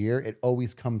squares every year. It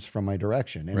always comes from my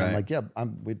direction, and I'm like,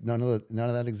 none of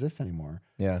that exists anymore.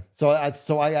 Yeah. So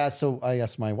I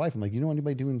asked my wife. I'm like, you know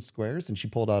anybody doing squares? And she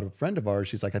pulled out a friend of ours.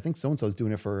 She's like, I think so and so is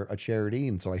doing it for a charity,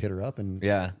 and so I hit her up, and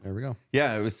there we go.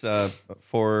 Yeah, it was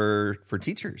for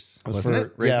teachers, wasn't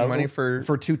it? Raising money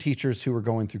for 2 teachers who were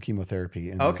going through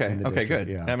chemotherapy. Okay, district. good.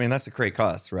 Yeah. I mean, that's a great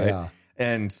cause, right? Yeah.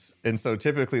 And so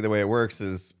typically the way it works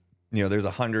is, there's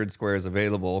 100 squares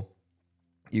available.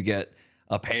 You get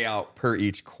a payout per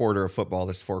each quarter of football.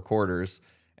 There's 4 quarters,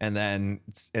 and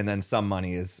then some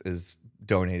money is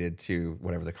donated to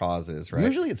whatever the cause is, right?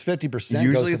 Usually it's 50%.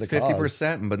 Usually it's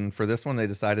 50%, but for this one they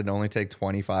decided to only take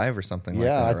 25 or something like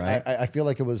that, right? I feel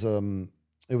like it was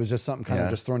just something kind of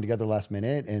just thrown together last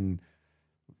minute, and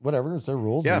whatever, it's their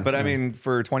rules. Yeah, and, but I mean,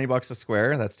 for $20 a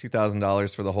square, that's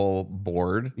 $2,000 for the whole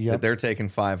board. Yep. That they're taking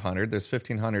 $500. There's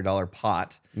 $1,500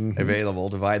 pot available.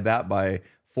 Divide that by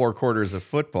 4 quarters of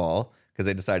football because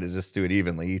they decided to just do it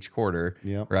evenly each quarter.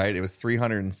 Yep. Right? It was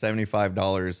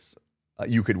 $375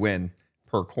 you could win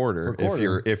per quarter.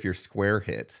 If your square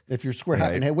hit. If your square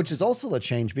happened to hit, which is also a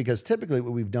change because typically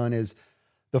what we've done is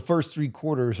the first 3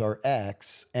 quarters are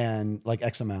X and like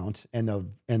X amount, and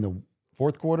the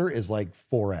fourth quarter is like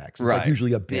 4X. It's like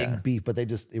usually a big beef, but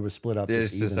it was split up. They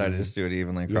just decided to just do it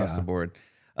evenly across the board.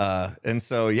 And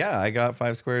so, I got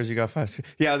 5 squares. You got 5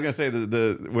 squares. Yeah, I was going to say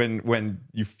when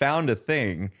you found a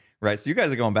thing, right? So you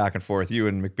guys are going back and forth, you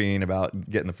and McBean, about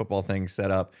getting the football thing set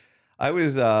up. I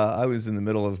was in the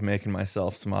middle of making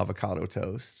myself some avocado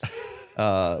toast,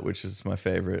 which is my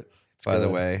favorite, by the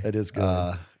way. It is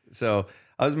good. So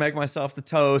I was making myself the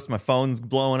toast. My phone's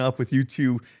blowing up with you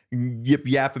two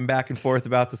yapping back and forth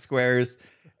about the squares.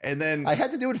 And then I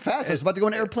had to do it fast. I was about to go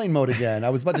in airplane mode again.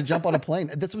 I was about to jump on a plane.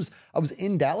 I was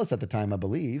in Dallas at the time, I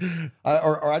believe.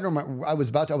 Or I don't remember. I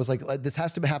was like, this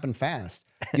has to happen fast.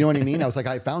 You know what I mean? I was like,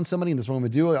 I found somebody in this room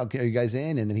would do it. Okay, are you guys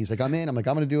in? And then he's like, I'm in. I'm like,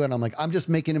 I'm going to do it. And I'm like, I'm just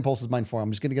making impulses mind for him.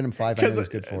 I'm just going to get him 5. I know he's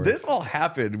good for it. This all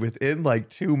happened within like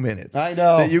 2 minutes. I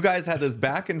know that you guys had this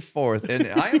back and forth, and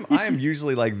I am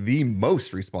usually like the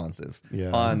most responsive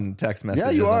on text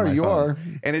messages. Yeah, you are. are.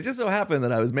 And it just so happened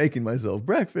that I was making myself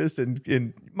breakfast,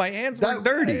 and my hands were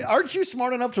dirty. Aren't you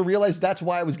smart enough to realize that's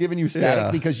why I was giving you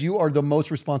static? Because you are the most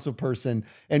responsive person,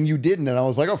 and you didn't. And I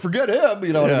was like, oh, forget him.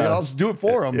 You know what I mean? I'll just do it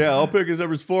for him. Yeah, I'll pick his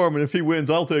numbers for him, and if he wins,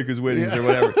 I'll take his winnings or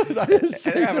whatever. And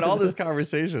they're having all this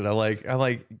conversation. I'm like,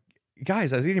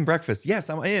 guys, I was eating breakfast. Yes,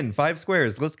 I'm in 5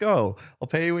 squares. Let's go. I'll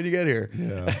pay you when you get here.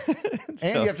 Yeah.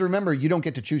 And you have to remember, you don't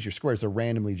get to choose your squares. They're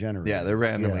randomly generated. Yeah, they're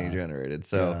randomly generated.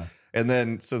 So, and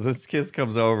then, so this kid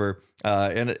comes over,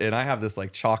 and I have this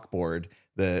like chalkboard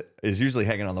that is usually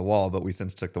hanging on the wall, but we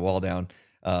since took the wall down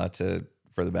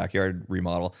for the backyard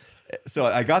remodel. So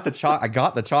I got the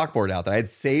chalkboard out. That I had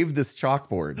saved this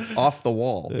chalkboard off the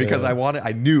wall because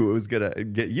I knew it was gonna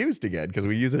get used again because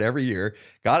we use it every year.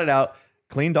 Got it out,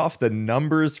 cleaned off the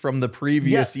numbers from the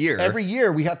previous year. Every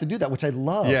year we have to do that, which I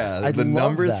love. Yeah, the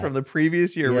numbers from the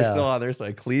previous year were still on there, so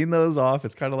I cleaned those off.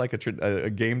 It's kind of like a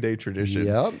game day tradition.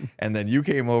 Yep. And then you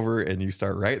came over and you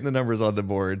start writing the numbers on the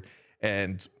board,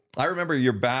 and I remember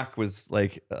your back was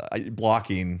like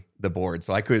blocking the board,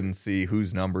 so I couldn't see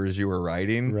whose numbers you were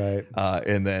writing. Right.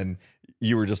 And then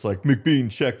you were just like, McBean,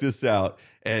 check this out.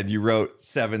 And you wrote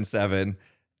 7-7.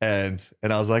 And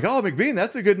I was like, oh, McBean,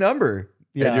 that's a good number.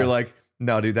 Yeah. And you're like,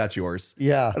 no, dude, that's yours.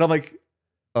 Yeah. And I'm like,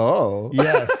 oh.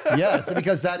 Yes.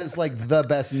 Because that is like the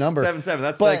best number. 7-7.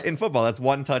 That's like in football, that's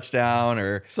 1 touchdown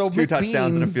or 2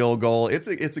 touchdowns and a field goal. It's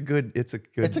a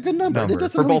good number. It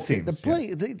doesn't for both teams.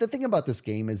 The thing about this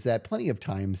game is that plenty of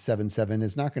times 7-7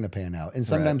 is not going to pan out. And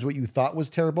sometimes what you thought was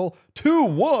terrible,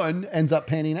 2-1 ends up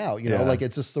panning out. You know, like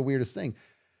it's just the weirdest thing.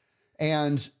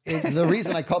 And the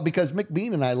reason I called, because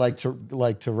McBean and I like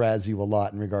to razz you a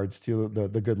lot in regards to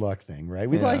the good luck thing, right?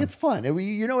 We like, it's fun.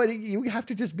 You have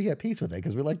to just be at peace with it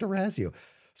because we like to razz you.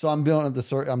 So I'm doing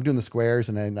the squares,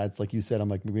 and then that's like you said. I'm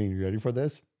like, McBean, you ready for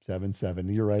this? 7-7. And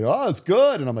you're right. Oh, it's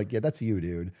good. And I'm like, yeah, that's you,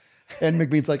 dude. And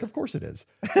McBean's like, of course it is.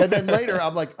 And then later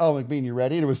I'm like, oh, McBean, you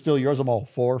ready? And it was still yours. I'm all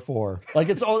 4-4. Like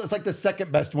it's like the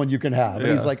second best one you can have. And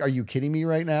he's like, are you kidding me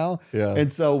right now? Yeah. And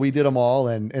so we did them all,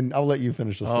 and I'll let you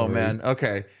finish the story. Oh man.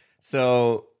 Okay.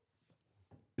 So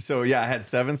yeah, I had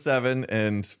 7-7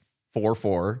 and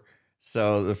 4-4.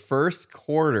 So the first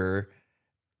quarter,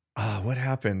 what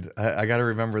happened? I got to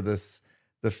remember this.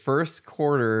 The first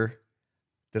quarter,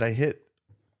 did I hit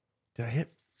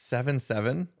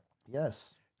 7-7?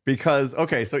 Yes. Because,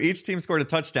 okay, so each team scored a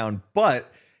touchdown,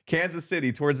 but Kansas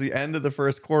City towards the end of the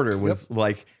first quarter was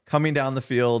like coming down the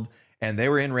field, and they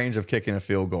were in range of kicking a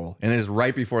field goal. And it was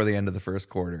right before the end of the first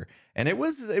quarter. And it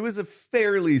was a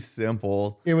fairly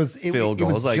simple field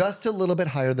goal. It was like, just a little bit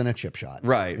higher than a chip shot.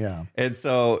 Right. Yeah. And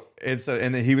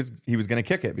then he was going to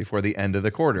kick it before the end of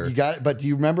the quarter. You got it. But do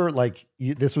you remember, like,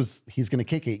 he's going to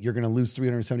kick it. You're going to lose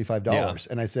 $375. Yeah.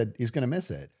 And I said, he's going to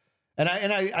miss it. I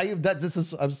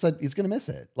said he's going to miss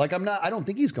it. Like, I don't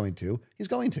think he's going to. He's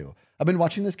going to. I've been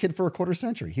watching this kid for a quarter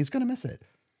century. He's going to miss it.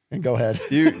 And go ahead.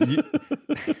 You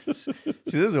see,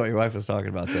 this is what your wife was talking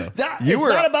about, though. It's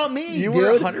not about me. You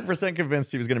were 100%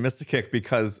 convinced he was going to miss the kick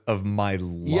because of my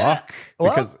luck. Well,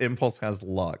 because Impulse has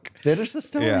luck. Finish the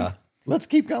story. Yeah. Let's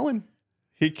keep going.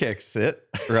 He kicks it,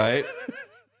 right?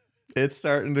 It's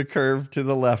starting to curve to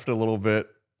the left a little bit.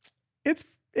 It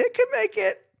can make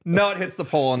it. No, it hits the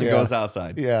pole and it goes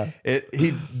outside. Yeah.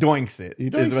 He doinks it. He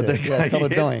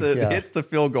doinks hits the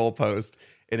field goal post,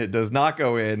 and it does not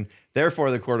go in.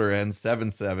 Therefore, the quarter ends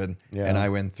 7-7, and I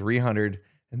win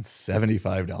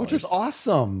 $375. Which is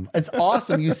awesome. It's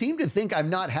awesome. You seem to think I'm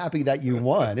not happy that you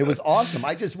won. It was awesome.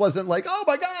 I just wasn't like, oh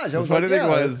my gosh. I was the funny thing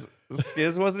was,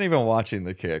 Skiz wasn't even watching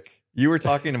the kick. You were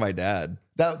talking to my dad.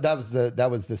 That was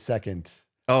the second.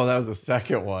 Oh, that was the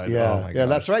second one. Yeah, oh my gosh.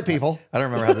 That's right, people. I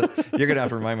don't remember how you're gonna have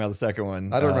to remind me of the second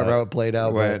one. I don't remember how it played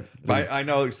out. But I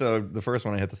know. So the first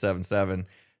one I hit the 7-7.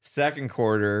 Second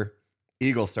quarter,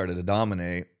 Eagles started to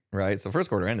dominate. Right. So first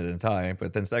quarter ended in a tie,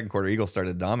 but then second quarter, Eagles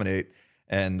started to dominate,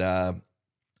 and I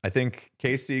think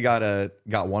KC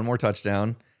got one more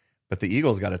touchdown, but the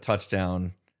Eagles got a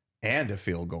touchdown and a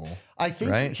field goal. I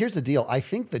think right? Here's the deal. I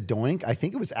think the doink, I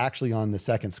think it was actually on the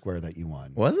second square that you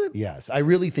won. Was it? Yes, I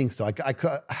really think so.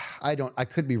 I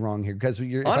could be wrong here because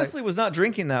you're Honestly, was not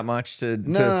drinking that much to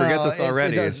forget this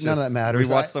already. None of that matters.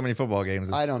 We watched so many football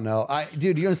games. I don't know.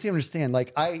 Dude, you don't understand.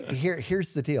 Like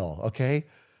here's the deal. Okay.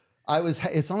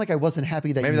 It's not like I wasn't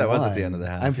happy that Maybe you that won. was at the end of the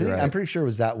half. I'm pretty sure it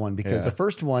was that one because the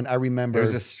first one I remember. It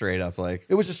was just straight up like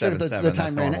it was just straight up the 7-7,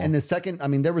 time ran. And the second, I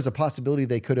mean, there was a possibility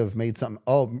they could have made something.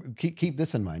 Oh, keep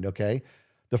this in mind. Okay.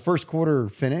 The first quarter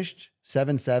finished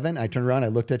 7-7. I turned around, I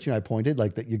looked at you, and I pointed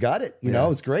like that. You got it. You know,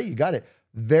 it's great. You got it.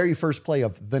 Very first play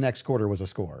of the next quarter was a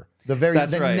score.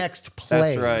 Next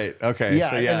play. That's right. Okay.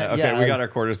 Yeah, So we got our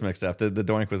quarters mixed up. The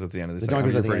doink was at the end of the second. Doink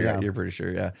was at the end, yeah. You're pretty sure.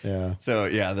 Yeah. Yeah. So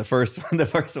yeah, the first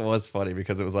one was funny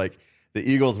because it was like the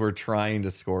Eagles were trying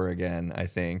to score again, I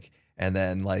think, and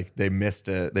then like they missed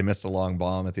a long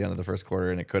bomb at the end of the first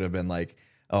quarter, and it could have been like,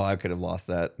 oh, I could have lost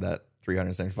that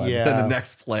 375. Yeah. But then the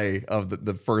next play of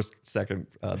the first play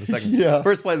of the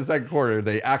second quarter,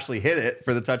 they actually hit it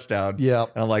for the touchdown. Yeah.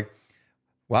 And I'm like,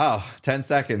 wow, 10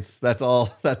 seconds. That's all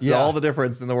the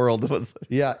difference in the world was.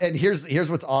 Yeah. And here's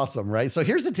what's awesome, right? So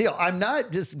here's the deal. I'm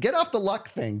not just get off the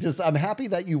luck thing. I'm happy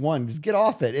that you won. Just get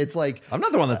off it. It's like I'm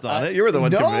not the one that's on it. You were the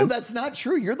one. No, convinced. that's not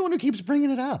true. You're the one who keeps bringing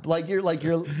it up. Like you're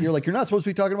not supposed to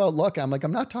be talking about luck. I'm like,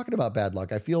 I'm not talking about bad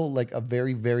luck. I feel like a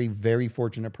very, very, very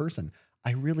fortunate person.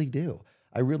 I really do.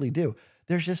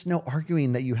 There's just no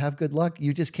arguing that you have good luck.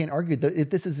 You just can't argue.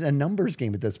 This is a numbers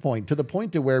game at this point, to the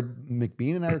point to where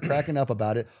McBean and I are cracking up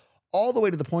about it, all the way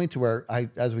to the point to where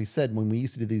as we said, when we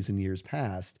used to do these in years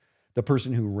past, the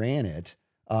person who ran it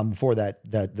for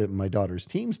my daughter's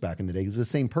teams back in the day was the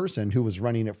same person who was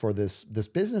running it for this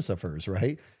business of hers,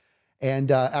 right?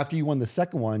 And after you won the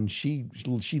second one, she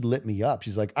lit me up.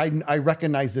 She's like, I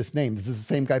recognize this name. This is the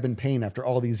same guy I've been paying after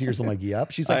all these years. I'm like, yep.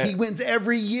 She's like, he wins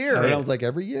every year. And I was like,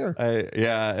 every year.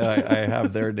 I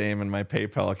have their name in my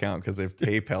PayPal account because they've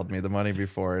PayPal'd me the money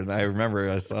before. And I remember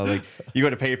I saw like, you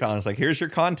go to PayPal and it's like, here's your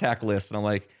contact list. And I'm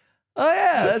like, oh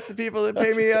yeah, that's the people that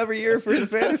pay me every year for the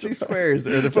fantasy squares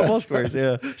or the football squares.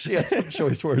 Yeah, she had some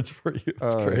choice words for you.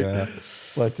 It's great. Yeah.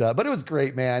 But it was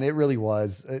great, man. It really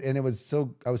was, and I was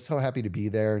so happy to be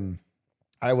there. And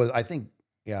I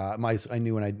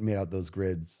knew when I made out those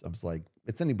grids, I was like,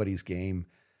 it's anybody's game.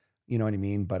 You know what I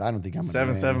mean? But I don't think I'm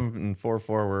 7-7 and 4-4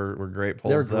 were great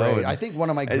pulls. They're great. Though. I think one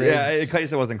of my grids. Yeah, in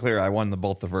case it wasn't clear, I won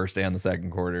both the first and the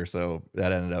second quarter, so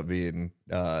that ended up being.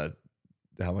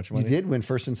 How much money? You did win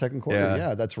first and second quarter.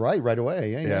 Yeah, that's right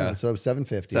away. Yeah. So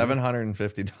 $750.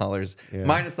 $750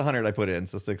 minus the 100 I put in,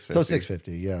 so $650. So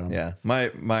 $650. Yeah. Yeah. My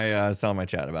I was telling my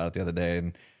chat about it the other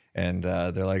day, and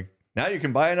they're like, now you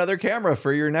can buy another camera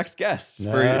for your next guest to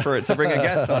bring a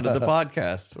guest onto the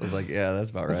podcast. I was like, yeah,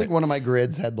 that's about right. I think one of my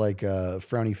grids had like a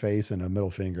frowny face and a middle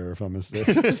finger. If I'm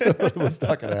mistaken, so it was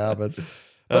not going to happen.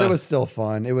 But it was still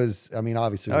fun. It was. I mean,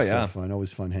 obviously, it was still fun.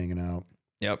 Always fun hanging out.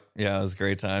 Yep. Yeah, it was a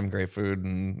great time, great food,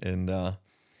 and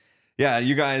yeah,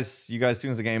 you guys, as soon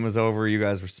as the game was over, you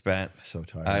guys were spent. So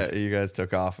tired. You guys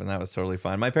took off, and that was totally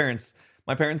fine. My parents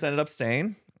ended up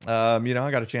staying. I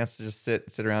got a chance to just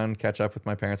sit around, catch up with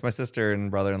my parents. My sister and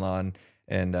brother-in-law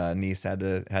and niece had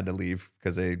to leave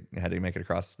because they had to make it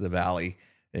across the valley,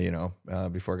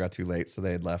 before it got too late, so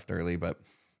they had left early. But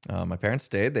my parents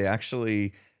stayed.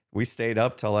 We stayed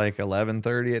up till like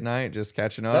 11:30 at night, just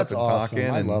catching up and awesome.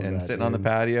 talking and sitting on the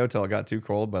patio till it got too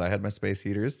cold. But I had my space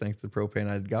heaters thanks to the propane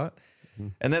I'd got. Mm-hmm.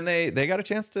 And then they got a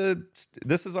chance to.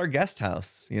 This is our guest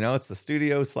house. It's the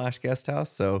studio / guest house.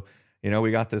 So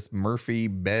we got this Murphy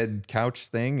bed couch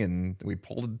thing, and we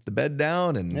pulled the bed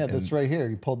down. And this right here,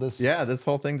 you pulled this. Yeah, this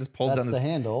whole thing just pulls down. That's the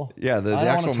handle. Yeah, the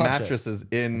actual mattress is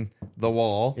in the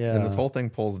wall, yeah. And this whole thing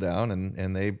pulls down.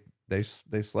 And they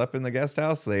slept in the guest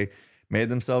house. They made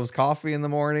themselves coffee in the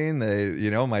morning. They,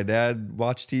 my dad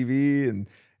watched TV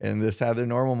and just had their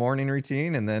normal morning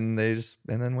routine. And then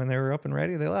when they were up and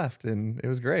ready, they left, and it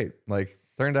was great. Like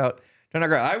turned out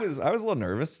great. I was a little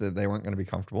nervous that they weren't going to be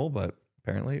comfortable, but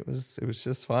apparently it was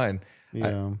just fine.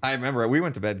 Yeah. I remember we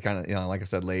went to bed kind of, like I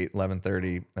said, late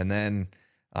 11:30, and then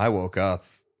I woke up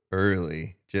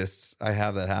early. I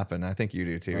have that happen. I think you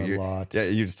do too. A lot. Yeah,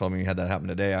 you just told me you had that happen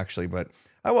today, actually. But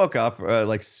I woke up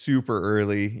like super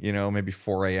early, maybe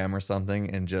 4 a.m. or something,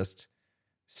 and just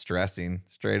stressing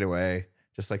straight away.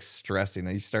 Just like stressing.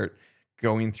 You start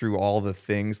going through all the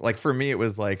things. Like for me, it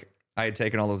was like I had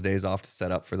taken all those days off to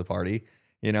set up for the party,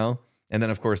 And then,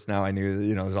 of course, now I knew that,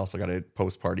 there's also got a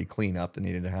post-party cleanup that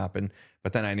needed to happen.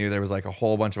 But then I knew there was like a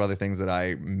whole bunch of other things that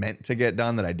I meant to get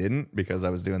done that I didn't because I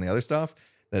was doing the other stuff.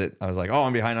 I was like, oh,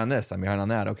 I'm behind on this. I'm behind on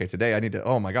that. Okay, today I need to,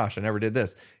 oh my gosh, I never did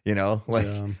this. And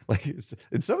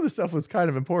some of the stuff was kind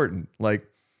of important. Like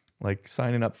like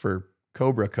signing up for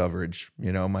Cobra coverage,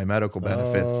 my medical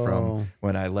benefits from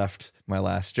when I left my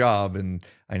last job, and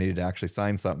I needed to actually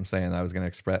sign something saying that I was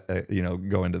going to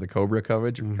go into the Cobra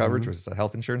coverage, which is a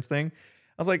health insurance thing.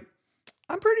 I was like,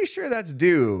 I'm pretty sure that's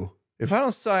due. If I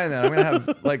don't sign that, I'm going to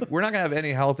have we're not going to have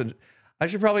any health. I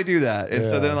should probably do that. And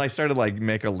so then I started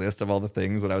make a list of all the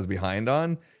things that I was behind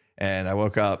on. And I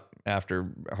woke up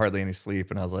after hardly any sleep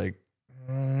and I was like,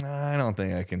 I don't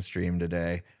think I can stream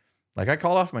today. I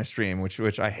called off my stream,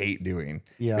 which I hate doing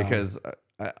because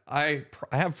I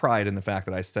have pride in the fact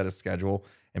that I set a schedule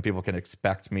and people can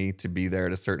expect me to be there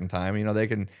at a certain time.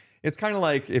 It's kind of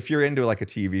like if you're into a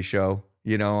TV show,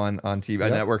 on TV, a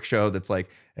network show that's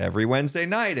every Wednesday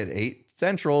night at 8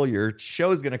 Central, your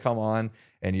show's going to come on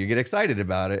and you get excited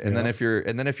about it. And then if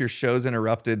your show's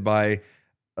interrupted by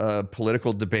a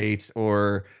political debate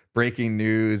or breaking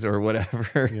news or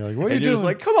whatever, you're like, what are you you're doing?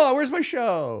 just come on, where's my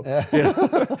show?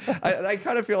 I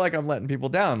kind of feel like I'm letting people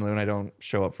down when I don't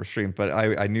show up for stream. But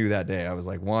I knew that day I was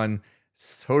one,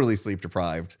 totally sleep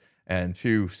deprived, and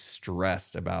two,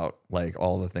 stressed about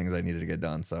all the things I needed to get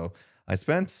done. So I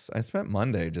spent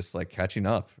Monday just catching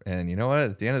up. And you know what?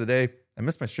 At the end of the day, I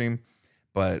missed my stream,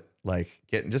 but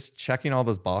just checking all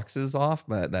those boxes off,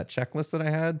 that checklist that I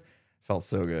had felt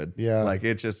so good. Yeah.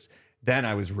 Then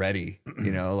I was ready,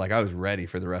 I was ready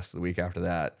for the rest of the week after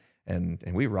that. And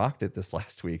we rocked it this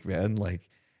last week, man.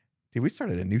 Dude, we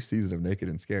started a new season of Naked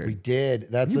and Scared. We did.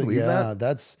 That's Can you believe that?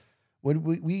 That's when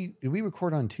did we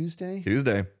record on Tuesday?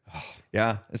 Tuesday.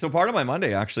 Yeah. And so part of my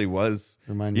Monday actually was,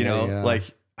 Remind me,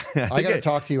 I got to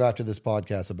talk to you after this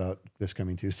podcast about this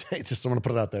coming Tuesday. Just want to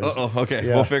put it out there. Oh, okay.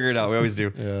 Yeah. We'll figure it out. We always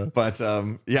do. Yeah. But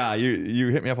you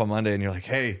hit me up on Monday and you're like,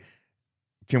 hey,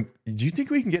 do you think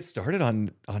we can get started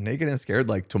on Naked and Scared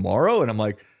tomorrow? And I'm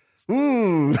like,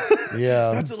 ooh,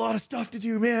 yeah, that's a lot of stuff to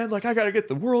do, man. I got to get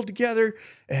the world together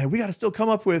and we got to still come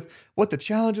up with what the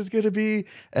challenge is going to be.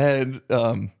 And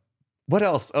what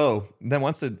else? Oh, then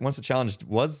once the challenge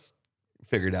was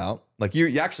figured out,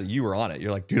 you were on it.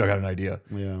 You're like, dude, I got an idea.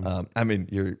 Yeah.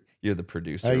 You're the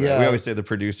producer. Yeah. Right? We always say the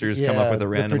producers come up with a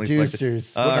randomly producers.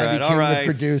 selected. All right.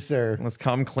 The producer. Let's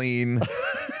come clean.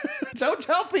 Don't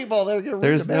tell people they're going to.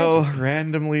 There's no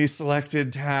randomly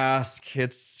selected task.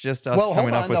 It's just us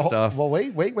coming up with stuff. Well,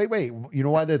 wait. You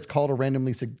know why that's called a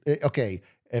randomly? Okay,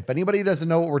 if anybody doesn't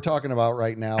know what we're talking about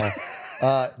right now,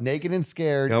 Naked and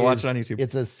Scared. Go watch it on YouTube.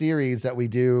 It's a series that we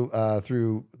do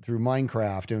through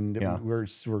Minecraft, and we're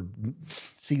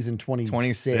season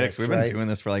 26. We've been doing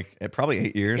this for probably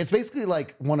 8 years. It's basically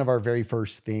one of our very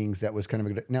first things that was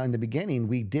kind of now in the beginning.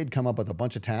 We did come up with a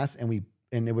bunch of tasks,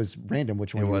 and it was random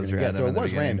which one we were going to get. So it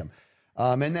was random.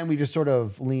 And then we just sort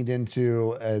of leaned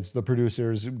into, as the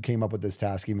producers came up with this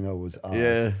task, even though it was us.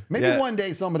 Yeah. Maybe one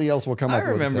day somebody else will come up with it.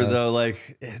 I remember though,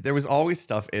 there was always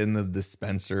stuff in the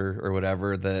dispenser or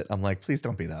whatever that I'm like, please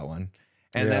don't be that one.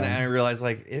 And then I realized,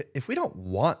 if we don't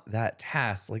want that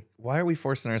task, why are we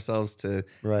forcing ourselves to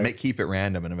keep it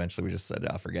random? And eventually we just said,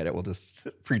 forget it. We'll just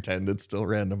pretend it's still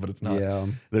random, but it's not. Yeah.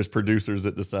 There's producers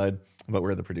that decide, but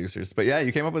we're the producers. But yeah,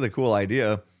 you came up with a cool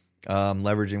idea,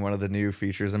 leveraging one of the new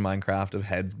features in Minecraft of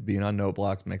heads being on note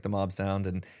blocks, make the mob sound.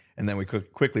 And then we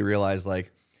quickly realized,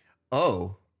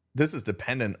 this is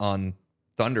dependent on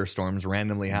thunderstorms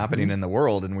randomly happening in the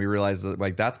world, and we realized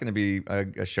that that's going to be a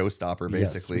showstopper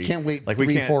basically. Yes, we can't wait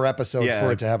 3-4 episodes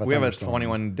for it to have a thunderstorm. We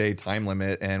have a 21-day time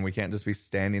limit, and we can't just be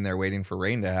standing there waiting for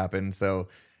rain to happen. So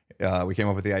we came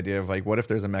up with the idea of what if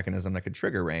there's a mechanism that could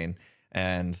trigger rain,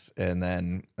 and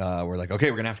then we're like,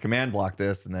 okay, we're gonna have to command block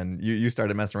this. And then you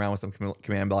started messing around with some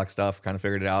command block stuff, kind of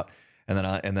figured it out, and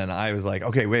then I was like,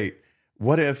 okay, wait,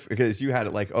 what if, because you had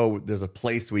it there's a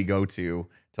place we go to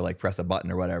press a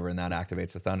button or whatever, and that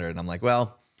activates the thunder. And I'm like,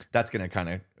 well, that's going to kind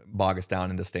of bog us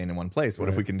down into staying in one place. What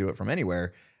if we can do it from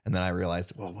anywhere? And then I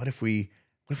realized, well, what if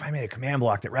I made a command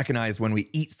block that recognized when we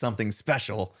eat something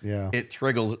special, it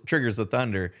triggers the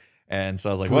thunder. And so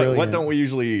I was like, what don't we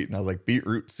usually eat? And I was like,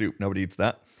 beetroot soup. Nobody eats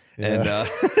that. Yeah. And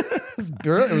it was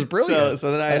brilliant.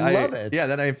 So then I love it. Yeah,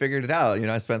 then I figured it out.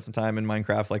 I spent some time in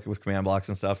Minecraft, with command blocks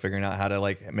and stuff, figuring out how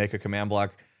to make a command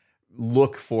block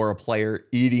look for a player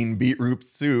eating beetroot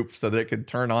soup so that it could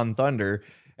turn on thunder.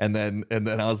 And then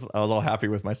I was all happy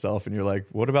with myself. And you're like,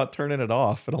 what about turning it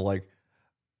off? And I'm like,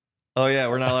 oh yeah,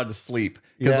 we're not allowed to sleep.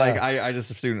 Because I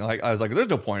just assumed, I was like, there's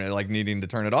no point in needing to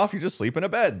turn it off. You just sleep in a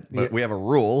bed. But we have a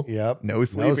rule. Yep. No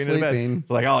sleeping in a bed.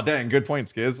 It's oh dang, good point,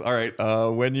 Skiz. All right.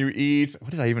 When you eat,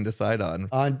 what did I even decide on?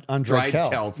 On dried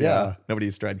kelp. Yeah. Nobody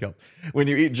eats dried kelp. When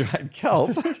you eat dried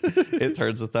kelp, it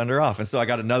turns the thunder off. And so I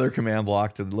got another command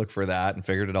block to look for that and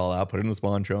figured it all out, put it in the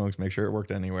spawn chunks, make sure it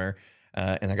worked anywhere.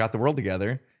 And I got the world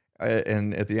together.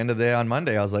 And at the end of the day on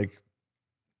Monday, I was like,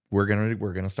 we're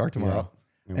gonna start tomorrow.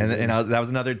 Yeah. And that was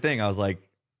another thing. I was like,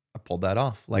 I pulled that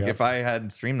off. Like if I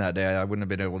had streamed that day, I wouldn't have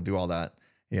been able to do all that,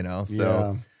 you know?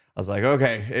 So I was like,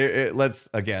 okay, let's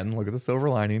again, look at the silver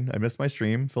lining. I missed my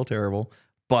stream, feel terrible.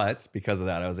 But because of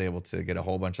that, I was able to get a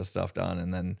whole bunch of stuff done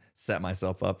and then set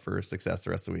myself up for success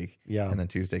the rest of the week. Yeah. And then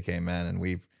Tuesday came in and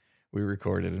we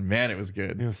recorded, and man, it was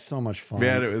good. It was so much fun.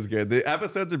 Man, it was good. The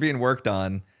episodes are being worked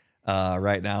on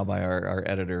right now by our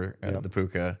editor, the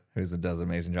Puka, who does an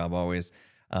amazing job always.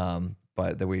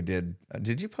 But that we did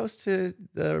you post to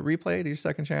the replay to your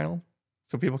second channel?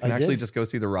 So people can actually just go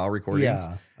see the raw recordings.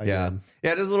 Yeah. Did.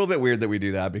 Yeah, it is a little bit weird that we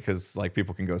do that because like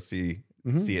people can go see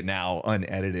it now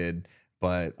unedited.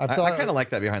 But I kind of like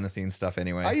that behind the scenes stuff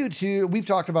anyway. I do too. We've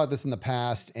talked about this in the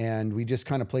past, and we just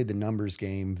kind of played the numbers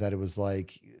game that it was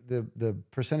like the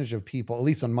percentage of people, at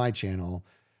least on my channel,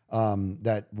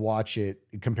 that watch it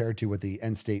compared to what the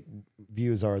end state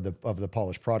views are of the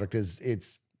polished product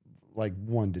it's like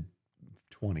 1 to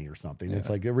 20 or something. Yeah. It's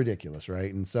like ridiculous,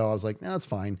 right? And so I was like, no, it's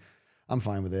fine. I'm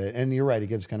fine with it. And you're right. It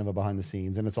gives kind of a behind the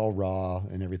scenes, and it's all raw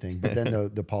and everything. But then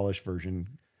the polished version,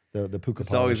 the Puka.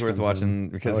 It's always worth watching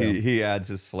because he adds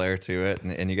his flair to it,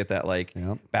 and you get that like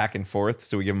back and forth.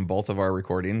 So we give him both of our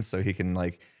recordings, so he can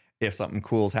like if something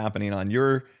cool's happening on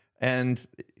your end,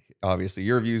 obviously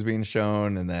your view's being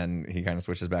shown, and then he kind of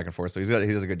switches back and forth. So he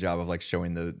does a good job of like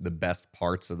showing the best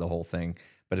parts of the whole thing.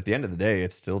 But at the end of the day,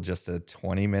 it's still just a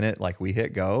 20-minute, like we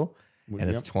hit go and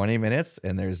it's 20 minutes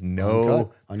and there's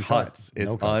no cuts.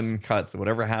 It's uncut. So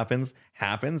whatever happens,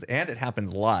 and it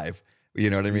happens live. You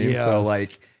know what I mean? Yes. So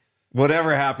like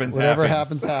whatever happens.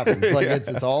 Like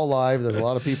it's all live. There's a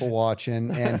lot of people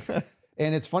watching, and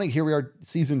it's funny. Here we are,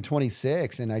 season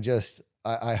 26, and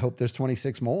I hope there's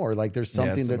 26 more. Like there's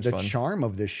something that the charm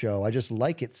of this show. I just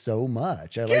like it so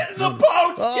much. Get in the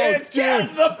boat, Skizz! Get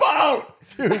in the boat!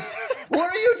 Dude, what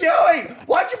are you doing?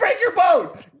 Why'd you break your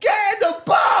boat? Get in the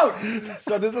boat!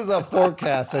 So this is a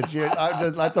forecast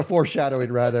that's a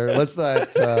foreshadowing rather. Let's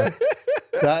not,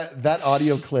 that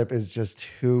audio clip is just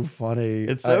too funny.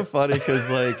 It's so funny because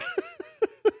like,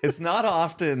 it's not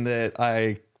often that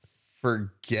I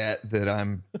forget that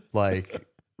I'm like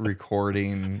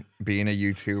recording, being a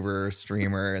YouTuber or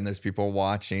streamer, and there's people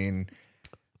watching.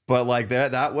 But like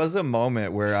that was a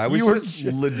moment where I was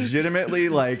just legitimately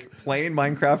like playing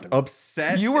Minecraft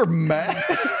upset. You were mad.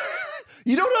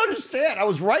 You don't understand. I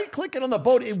was right clicking on the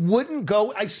boat. It wouldn't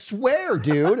go. I swear,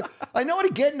 dude. I know how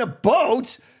to get in a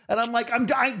boat. And I'm like, I'm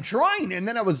trying. And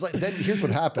then I was like, then here's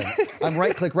what happened. I'm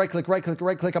right click. I'm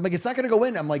like, it's not going to go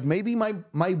in. I'm like, maybe my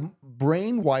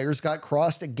brain wires got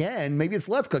crossed again. Maybe it's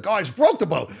left click. Oh, I just broke the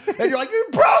boat. And you're like, you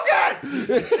broke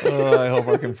it. I hope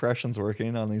our compression's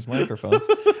working on these microphones.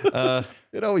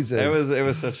 It always is. It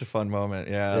was such a fun moment.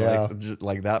 Yeah.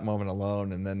 Like that moment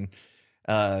alone. And then,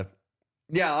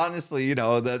 yeah, honestly, you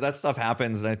know, that stuff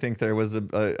happens. And I think there was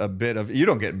a bit of, you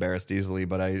don't get embarrassed easily,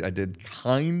 but I did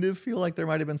kind of feel like there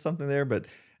might have been something there. But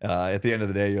at the end of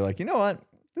the day, you're like, you know what?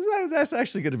 That's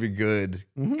actually going to be good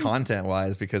content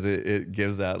wise because it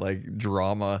gives that like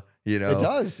drama, you know. It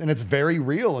does. And it's very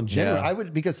real and genuine.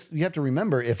 Yeah. Because you have to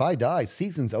remember, if I die,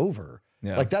 season's over.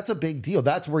 Yeah. Like that's a big deal.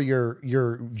 That's where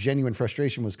your genuine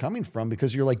frustration was coming from,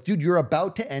 because you're like, dude, you're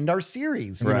about to end our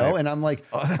series, you know? And I'm like,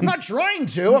 I'm not trying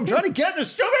to. I'm trying to get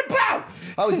this stupid boat.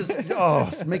 I was just,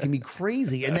 it's making me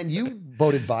crazy. And then you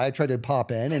boated by. I tried to pop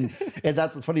in, and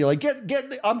that's what's funny. You're like,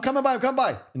 I'm coming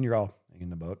by. And you're all in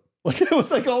the boat. Like it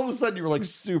was like all of a sudden you were like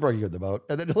super good in the boat,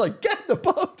 and then you're like, get in the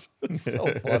boat. It's so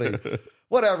funny.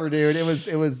 Whatever, dude. It was.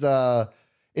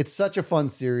 It's such a fun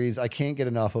series. I can't get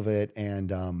enough of it.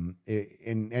 And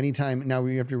in any time now,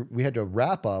 we had to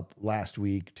wrap up last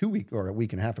week, 2 weeks or a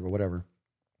week and a half ago, whatever.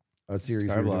 A series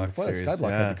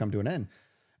Skyblock had to come to an end,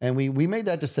 and we made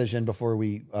that decision before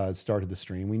we started the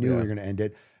stream. We knew we were going to end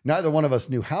it. Neither one of us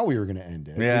knew how we were going to end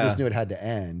it. Yeah. We just knew it had to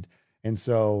end, and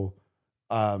so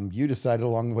you decided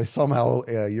along the way somehow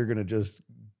you're going to just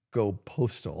go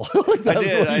postal.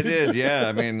 I did. Yeah.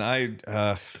 I mean, I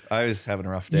was having a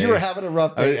rough day. You were having a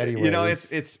rough day anyway. You know,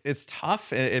 it's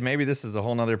tough. And maybe this is a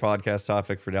whole nother podcast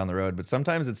topic for down the road, but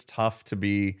sometimes it's tough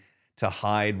to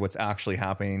hide what's actually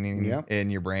happening in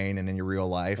your brain and in your real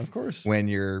life. Of course. When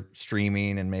you're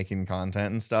streaming and making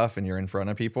content and stuff and you're in front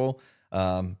of people,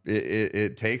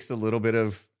 it takes a little bit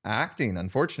of acting.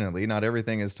 Unfortunately, not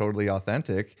everything is totally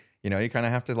authentic. You know, you kind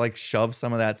of have to like shove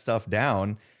some of that stuff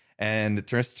down. And it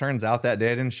just turns out that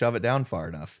day I didn't shove it down far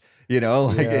enough. You know,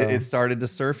 like it started to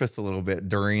surface a little bit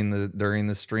during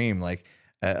the stream. Like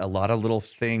a lot of little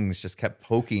things just kept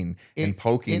poking me.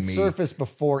 It surfaced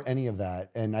before any of that.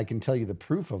 And I can tell you the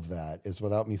proof of that is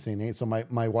without me saying it. So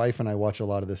my wife and I watch a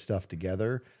lot of this stuff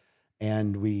together.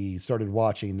 And we started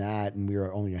watching that, and we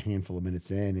were only a handful of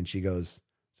minutes in, and she goes,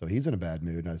 "So he's in a bad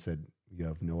mood." And I said, "You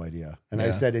have no idea." And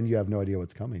I said, "And you have no idea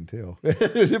what's coming too."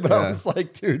 But I was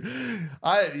like, "Dude,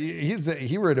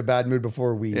 he were in a bad mood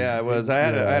before we." Yeah, it was. I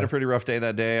had a pretty rough day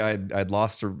that day. I'd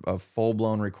lost a full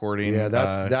blown recording. Yeah,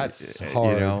 that's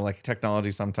hard. You know, like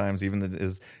technology sometimes, even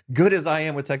as good as I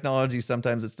am with technology,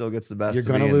 sometimes it still gets the best. You're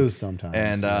going to lose sometimes.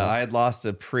 And I had lost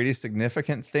a pretty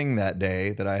significant thing that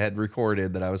day that I had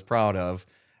recorded that I was proud of.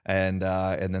 And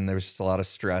then there was just a lot of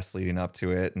stress leading up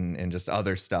to it, and just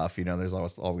other stuff. You know, there's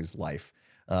always life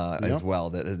as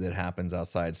well that happens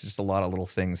outside. It's just a lot of little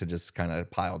things that just kind of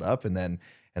piled up, and then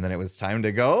it was time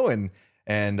to go, and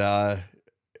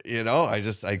you know,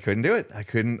 I couldn't do it. I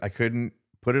couldn't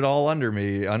put it all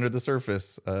under the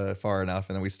surface far enough,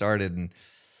 and then we started, and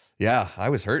yeah, I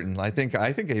was hurting. I think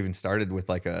I even started with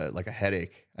like a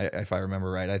headache, if I remember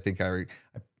right. I think I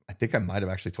might have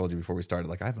actually told you before we started,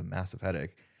 like I have a massive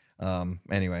headache.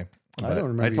 Anyway, I don't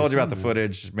remember. I told you about the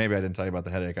footage. Maybe I didn't tell you about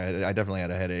the headache. I definitely had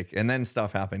a headache, and then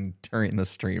stuff happened during the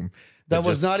stream. That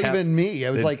was not even me. I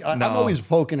was like, I'm always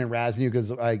poking and razzing you because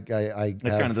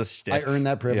it's kind of this shtick. I earned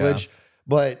that privilege,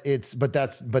 but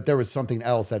there was something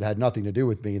else that had nothing to do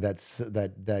with me.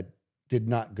 That did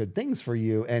not good things for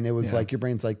you, and it was like your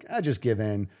brain's like, I just give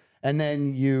in, and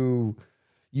then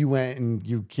you went and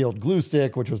you killed Glue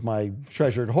Stick, which was my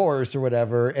treasured horse or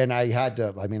whatever. And I have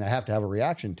to have a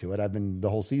reaction to it. The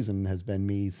whole season has been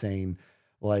me saying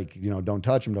like, you know, don't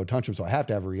touch him. So I have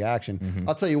to have a reaction. Mm-hmm.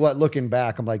 I'll tell you what, looking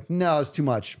back, I'm like, no, it's too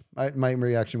much. My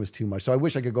reaction was too much. So I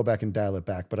wish I could go back and dial it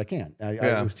back, but I can't.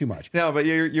 It was too much. No, but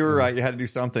you were right. You had to do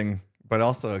something, but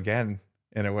also again,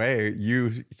 in a way,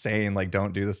 you saying like,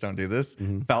 don't do this,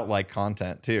 felt like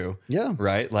content too. Yeah.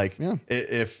 Right. Like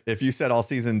if you said all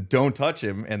season, don't touch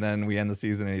him, and then we end the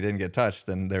season and he didn't get touched,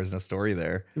 then there's no story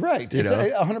there. Right. It's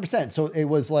 100%. So it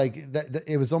was like that.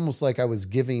 It was almost like I was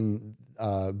giving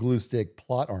Glue Stick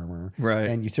plot armor, right?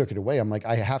 And you took it away. I'm like,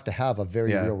 I have to have a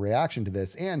very real reaction to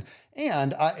this. And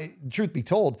truth be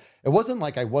told, it wasn't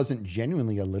like I wasn't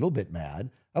genuinely a little bit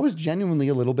mad. I was genuinely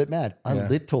a little bit mad,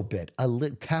 little bit,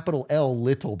 capital L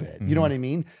little bit. Mm-hmm. You know what I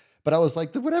mean? But I was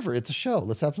like, whatever, it's a show.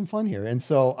 Let's have some fun here. And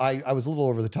so I was a little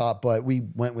over the top, but we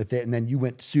went with it. And then you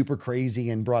went super crazy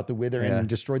and brought the Wither in and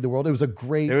destroyed the world. It was a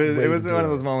great. It was one of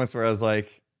those moments where I was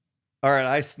like, all right,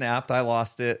 I snapped, I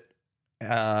lost it.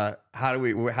 How do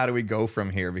we go from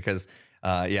here? Because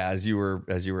as you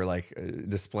were like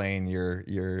displaying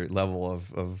your level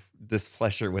of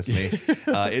displeasure with me,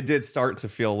 it did start to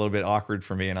feel a little bit awkward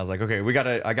for me, and I was like, okay, we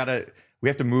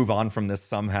have to move on from this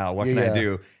somehow. What can I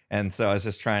do? And so I was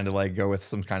just trying to like go with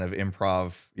some kind of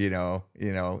improv,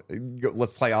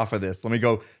 let's play off of this. Let me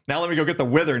go get the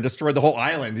Wither and destroy the whole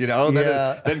island,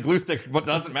 then Glue Stick, but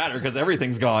doesn't matter because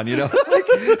everything's gone, It's like,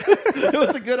 it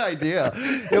was a good idea.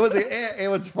 And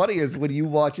what's funny is when you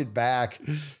watch it back,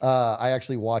 I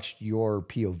actually watched your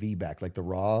POV back, like the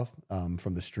raw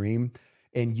from the stream.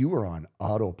 And you were on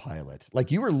autopilot.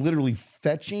 Like you were literally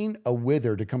fetching a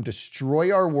Wither to come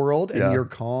destroy our world. And you're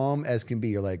calm as can be.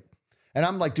 You're like, and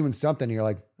I'm like doing something. And you're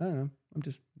like, I don't know. I'm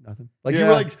just nothing. Like you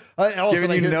were like,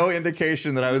 giving you no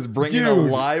indication that I was bringing a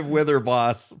live Wither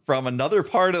boss from another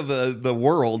part of the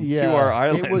world to our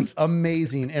island. It was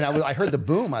amazing. And I heard the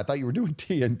boom. I thought you were doing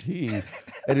TNT.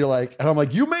 And you're like, and I'm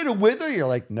like, you made a Wither? You're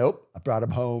like, nope, I brought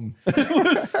him home. It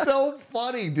was so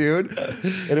funny, dude.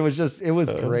 And it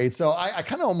was great. So I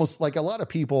kind of almost like a lot of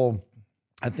people,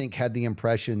 I think, had the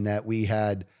impression that we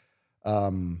had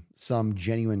some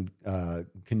genuine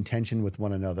contention with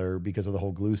one another because of the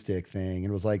whole Glue Stick thing. And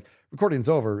it was like, recording's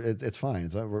over. It's fine.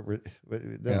 It's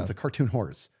a cartoon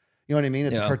horse. You know what I mean?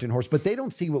 It's a cartoon horse, but they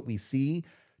don't see what we see,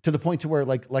 to the point to where,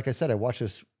 like I said, I watched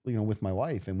this, with my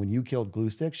wife, and when you killed Glue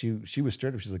Stick, she was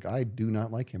straight up. She's like, I do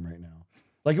not like him right now.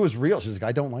 Like, it was real. She's like,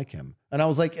 I don't like him. And I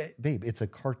was like, hey, babe, it's a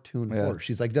cartoon horse.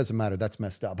 She's like, it doesn't matter. That's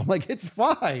messed up. I'm like, it's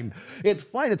fine. It's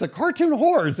fine. It's a cartoon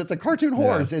horse. It's a cartoon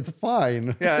horse. It's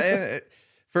fine. Yeah. And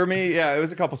for me, it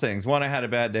was a couple things. One, I had a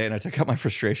bad day and I took out my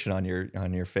frustration on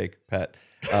your fake pet.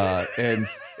 And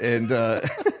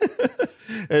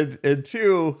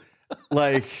two,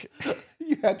 like,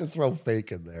 you had to throw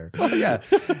fake in there. Well, yeah.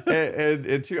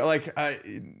 and two, like,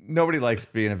 nobody likes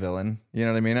being a villain. You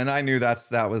know what I mean? And I knew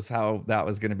that was how that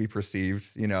was going to be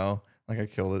perceived. Like I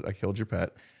killed your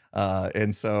pet.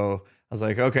 And so I was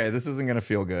like, okay, this isn't going to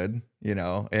feel good.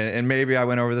 And maybe I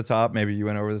went over the top. Maybe you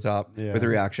went over the top with the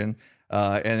reaction.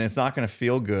 And it's not going to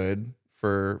feel good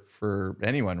for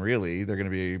anyone, really. They're going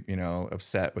to be,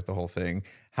 upset with the whole thing.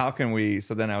 How can we?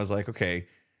 So then I was like, okay,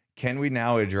 can we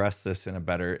now address this in a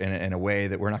better, in a way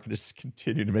that we're not going to just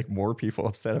continue to make more people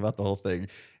upset about the whole thing?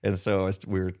 And so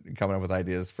we were coming up with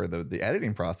ideas for the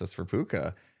editing process for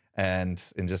Puka, and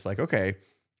just like, okay,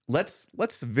 let's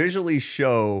visually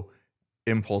show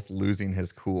Impulse losing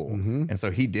his cool. And so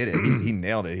he did it. He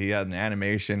nailed it. He had an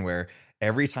animation where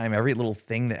every little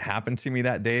thing that happened to me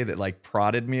that day that like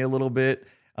prodded me a little bit,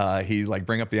 he like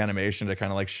bring up the animation to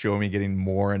kind of like show me getting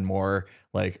more and more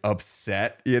like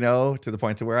upset, to the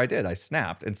point to where I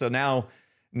snapped. And so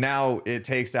now it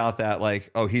takes out that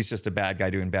like, oh, he's just a bad guy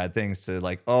doing bad things, to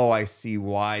like, oh, I see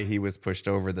why he was pushed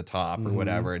over the top or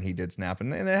whatever, and he did snap,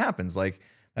 and it happens. Like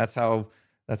that's how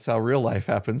real life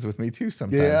happens with me too.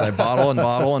 Sometimes I bottle and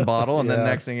bottle and bottle, and then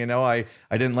next thing you know, I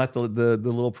didn't let the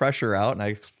little pressure out, and I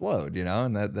explode.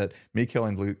 And that me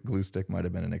killing Glue Stick might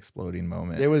have been an exploding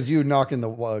moment. It was you knocking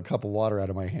the cup of water out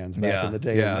of my hands back in the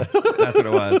day. Yeah, that's what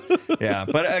it was. Yeah,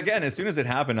 but again, as soon as it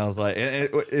happened, I was like,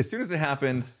 as soon as it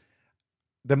happened,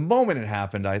 the moment it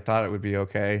happened, I thought it would be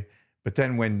okay. But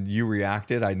then when you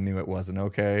reacted, I knew it wasn't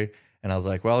okay, and I was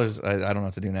like, well, I don't know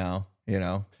what to do now.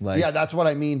 That's what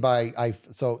I mean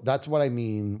so that's what I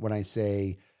mean when I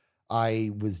say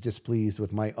I was displeased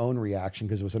with my own reaction,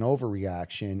 because it was an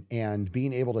overreaction, and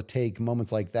being able to take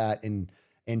moments like that and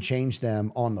change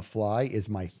them on the fly is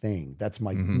my thing. That's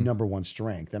my number one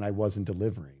strength, and I wasn't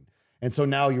delivering. And so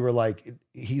now you were like,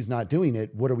 he's not doing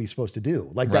it. What are we supposed to do?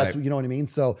 Like, that's, you know what I mean?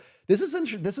 So this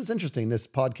is interesting. This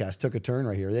podcast took a turn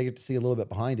right here. They get to see a little bit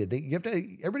behind it.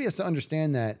 Everybody has to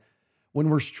understand that when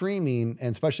we're streaming,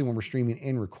 and especially when we're streaming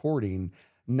and recording,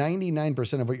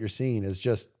 99% of what you're seeing is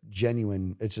just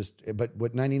genuine. It's just, but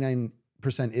what 99%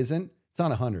 isn't, it's not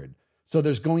 100. So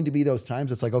there's going to be those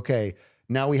times it's like, okay,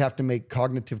 now we have to make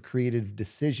cognitive, creative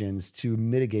decisions to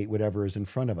mitigate whatever is in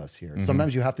front of us here.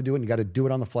 Sometimes you have to do it, and you got to do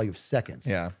it on the fly. You have seconds.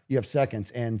 Yeah. You have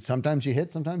seconds, and sometimes you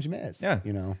hit, sometimes you miss. Yeah.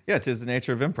 Yeah, it is the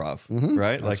nature of improv,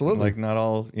 right? Absolutely. Like not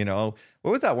all,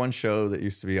 what was that one show that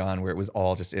used to be on where it was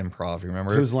all just improv? You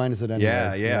remember? Whose line is it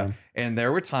anyway? Yeah. And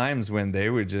there were times when they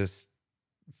would just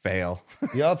fail.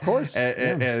 Yeah, of course.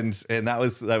 and that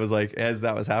was like, as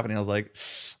that was happening, I was like,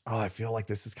 oh, I feel like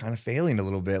this is kind of failing a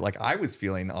little bit. Like I was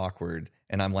feeling awkward,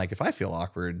 and I'm like, if I feel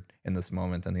awkward in this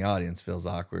moment, then the audience feels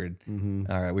awkward.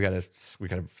 All right, we gotta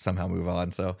somehow move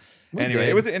on. So anyway,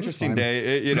 it was an interesting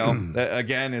day.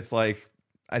 Again, it's like,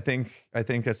 I think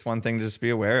it's one thing to just be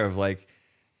aware of. Like,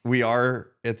 we are,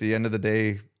 at the end of the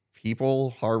day,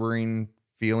 people harboring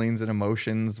feelings and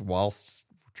emotions whilst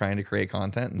trying to create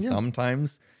content, and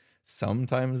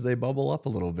sometimes they bubble up a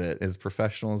little bit, as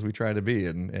professional as we try to be.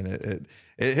 And it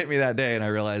hit me that day, and I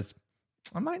realized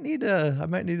I might need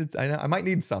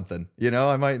something,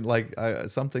 I might like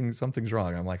something's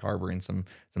wrong. I'm like harboring some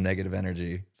negative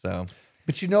energy. So,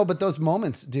 but those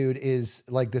moments, dude, is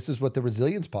like, this is what the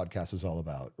Resilience podcast was all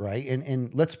about. Right.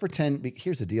 And let's pretend,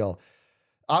 here's the deal.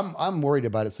 I'm worried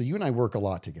about it. So you and I work a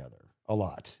lot together. A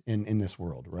lot in this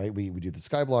world, right? We do the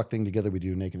Skyblock thing together. We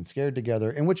do Naked and Scared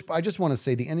together. And which I just want to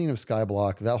say, the ending of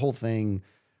Skyblock, that whole thing,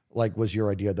 like, was your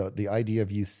idea. The idea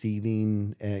of you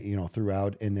seething,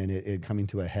 throughout, and then it coming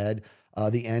to a head.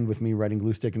 The end with me riding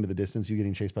Glue Stick into the distance, you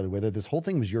getting chased by the Wither. This whole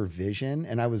thing was your vision,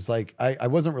 and I was like, I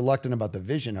wasn't reluctant about the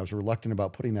vision. I was reluctant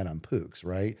about putting that on Pooks,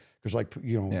 right? Because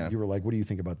you were like, what do you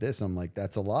think about this? And I'm like,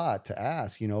 that's a lot to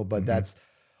ask, but that's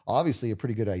obviously a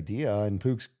pretty good idea. And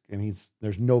Pooks, and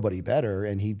there's nobody better,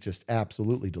 and he just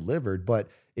absolutely delivered. But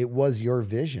it was your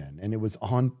vision, and it was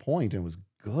on point, and it was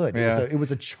good. Yeah. It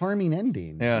was a charming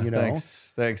ending. Yeah,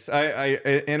 thanks. I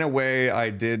in a way, I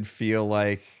did feel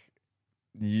like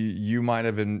you might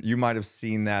have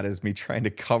seen that as me trying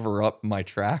to cover up my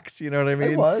tracks. You know what I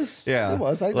mean? It was. Yeah, it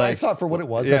was. I saw it for what it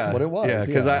was. That's what it was. Yeah,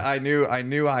 because I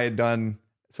knew I had done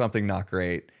something not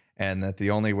great, and that the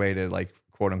only way to, like,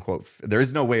 quote unquote, there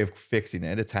is no way of fixing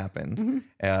it. It's happened.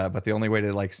 But the only way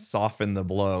to, like, soften the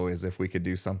blow is if we could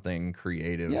do something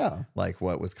creative, like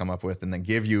what was come up with, and then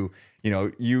give you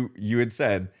had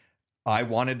said, I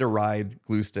wanted to ride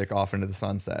Glue Stick off into the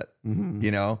sunset,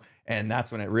 and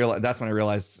that's when I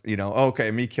realized,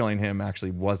 okay, me killing him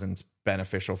actually wasn't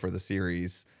beneficial for the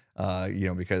series,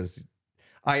 because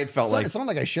I had felt like, it's not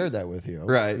like I shared that with you.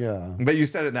 Right. Yeah. But you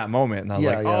said it in that moment, and I was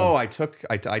like, oh, I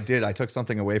took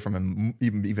something away from him,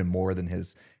 even more than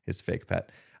his fake pet.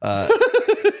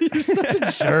 You're such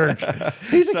a jerk.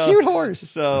 He's a cute horse.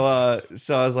 So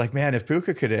I was like, man, if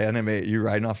Puka could animate you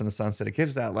riding off in the sunset, it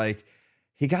gives that, like,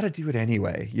 he got to do it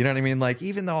anyway. You know what I mean? Like,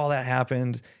 even though all that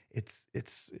happened, it's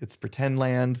pretend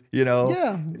land,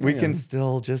 Yeah. We can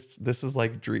still just, this is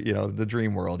like the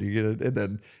dream world. You get it,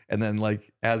 and then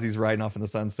like, as he's riding off in the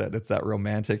sunset, it's that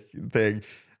romantic thing.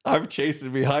 I'm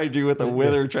chasing behind you with a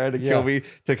wither trying to kill me,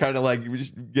 to kind of like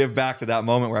just give back to that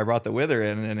moment where I brought the wither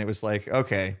in. And it was like,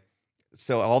 okay,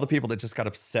 so all the people that just got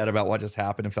upset about what just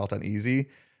happened and felt uneasy,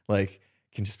 like,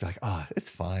 can just be like, oh, it's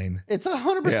fine. It's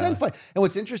 100% fine. And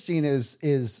what's interesting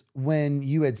is when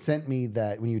you had sent me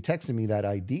that, when you texted me that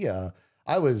idea,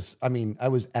 I was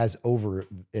as over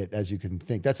it as you can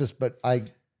think. That's just, but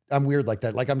I'm weird like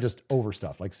that. Like I'm just over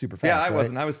stuff, like super fast. Yeah, I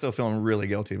wasn't. I was still feeling really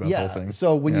guilty about the whole thing.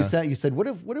 So when you said, what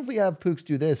if we have Pooks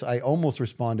do this? I almost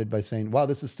responded by saying, wow,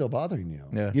 this is still bothering you.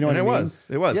 Yeah. You know what I mean?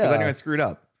 It was because I knew I screwed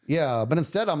up. Yeah, but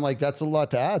instead I'm like, that's a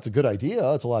lot to ask. It's a good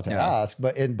idea. It's a lot to ask.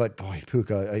 But boy,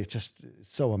 Puka, it's just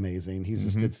so amazing. He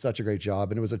just did such a great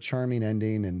job, and it was a charming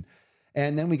ending.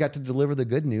 And then we got to deliver the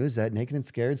good news that Naked and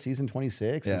Scared season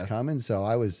 26 is coming. So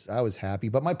I was happy.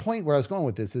 But my point where I was going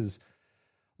with this is,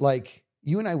 like,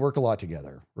 you and I work a lot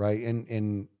together, right?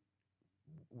 And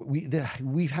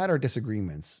we've had our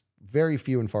disagreements. Very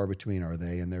few and far between are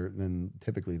they, and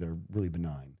typically they're really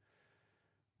benign.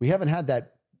 We haven't had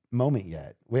that moment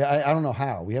yet. I don't know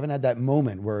how. We haven't had that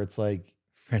moment where it's like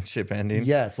friendship ending.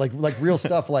 Yes, like real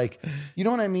stuff. Like, you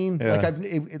know what I mean? Yeah.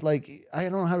 Like I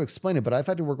don't know how to explain it, but I've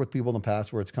had to work with people in the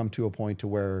past where it's come to a point to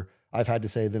where I've had to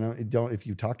say, if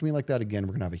you talk to me like that again,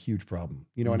 we're gonna have a huge problem.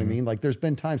 You know what I mean? Like, there's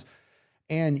been times,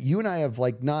 and you and I have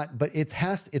like not, but it's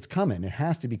coming. It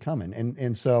has to be coming.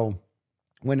 And so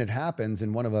when it happens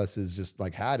and one of us is just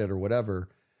like had it or whatever,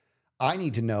 I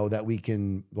need to know that we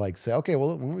can like say, okay,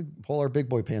 well, when we pull our big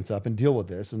boy pants up and deal with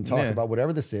this and talk about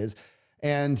whatever this is.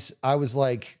 And I was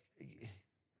like,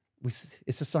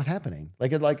 it's just not happening.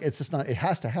 It's just not, it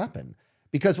has to happen,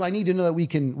 because I need to know that we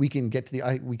can get to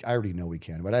I already know we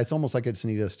can, but it's almost like I just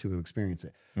need us to experience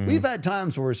it. We've had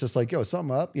times where it's just like, yo,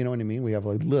 something up, you know what I mean? We have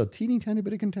like a little teeny tiny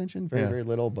bit of contention, very, very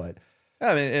little, but.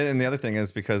 I mean, and the other thing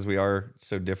is because we are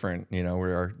so different, you know, we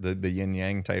are the yin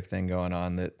yang type thing going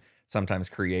on, that sometimes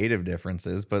creative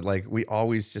differences, but like we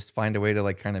always just find a way to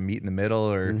like kind of meet in the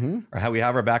middle, or how we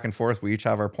have our back and forth. We each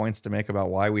have our points to make about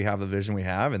why we have the vision we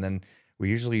have. And then we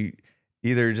usually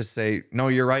either just say, no,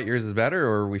 you're right, yours is better,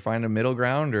 or we find a middle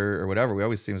ground or whatever. We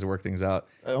always seem to work things out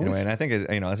anyway. And I think,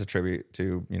 that's a tribute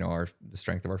to, the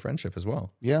strength of our friendship as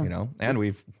well. Yeah. And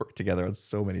we've worked together on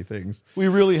so many things. We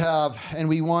really have. And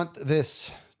we want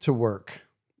this to work.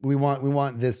 We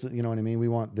want this, you know what I mean? We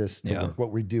want this to work,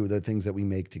 what we do, the things that we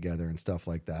make together and stuff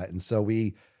like that. And so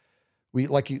we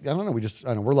like, I don't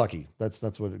know, we're lucky.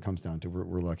 That's what it comes down to.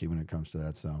 We're lucky when it comes to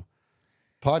that. So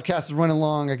podcast is running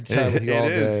long. I can chat with you all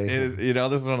day. It is,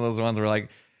 this is one of those ones where like,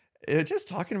 just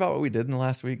talking about what we did in the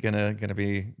last week, gonna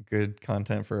be good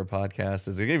content for a podcast.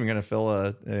 Is it even gonna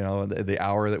fill the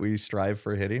hour that we strive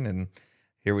for hitting? And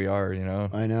here we are, I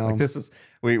know. Like, this is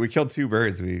we killed two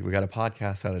birds. We got a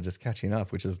podcast out of just catching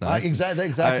up, which is nice.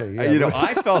 Exactly.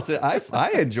 I felt it.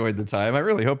 I enjoyed the time. I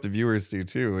really hope the viewers do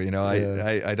too.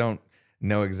 I don't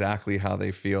know exactly how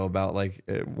they feel about like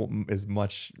as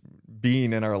much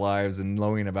being in our lives and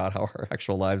knowing about how our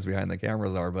actual lives behind the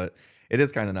cameras are, but it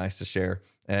is kind of nice to share.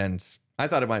 And I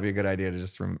thought it might be a good idea to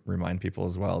just remind people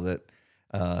as well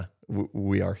that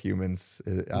we are humans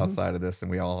outside of this,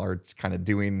 and we all are kind of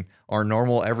doing our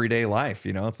normal everyday life.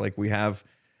 It's like we have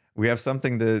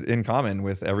something in common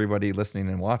with everybody listening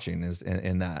and watching is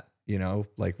in that,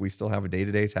 like we still have a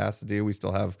day-to-day task to do. We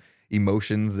still have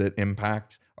emotions that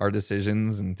impact our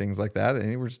decisions and things like that.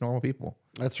 And we're just normal people.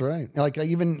 That's right. Like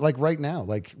even like right now,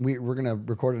 like we're going to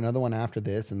record another one after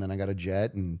this. And then I got a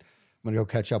jet and I'm going to go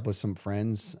catch up with some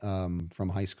friends from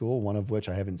high school, one of which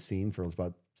I haven't seen for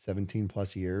about 17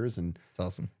 plus years. And it's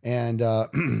awesome. And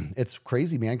it's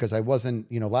crazy, man. Cause I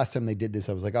wasn't, last time they did this,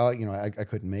 I was like, oh, I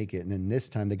couldn't make it. And then this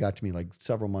time they got to me like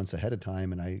several months ahead of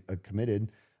time and I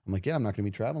committed. I'm like, yeah, I'm not going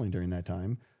to be traveling during that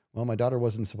time. Well, my daughter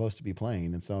wasn't supposed to be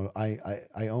playing. And so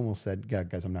I almost said, yeah,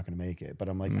 guys, I'm not going to make it, but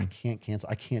I'm like, I can't cancel.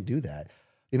 I can't do that.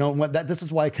 This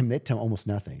is why I commit to almost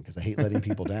nothing, because I hate letting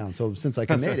people down. So since I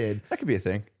committed, that could be a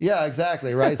thing. Yeah,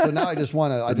 exactly. Right. So now I just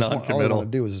want to, all I want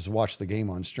to do is just watch the game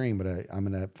on stream, but I'm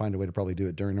going to find a way to probably do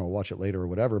it during, or watch it later or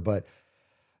whatever. But,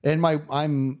 and my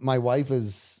wife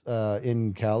is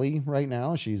in Cali right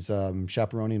now. She's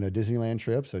chaperoning a Disneyland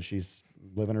trip. So she's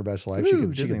living her best life.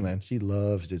 Disneyland. She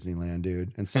loves Disneyland,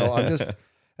 dude. And so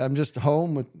I'm just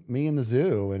home with me in the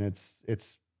zoo, and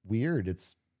it's weird.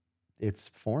 It's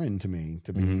foreign to me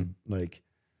to be like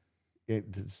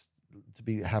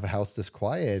have a house this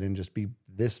quiet and just be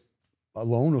this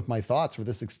alone with my thoughts for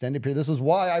this extended period. This is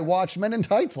why I watched Men in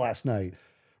Tights last night.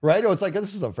 Right? It's like,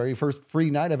 this is the very first free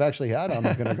night I've actually had. I'm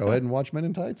going to go ahead and watch Men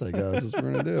in Tights, I guess. That's what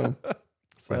we're going to do.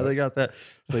 So they got that.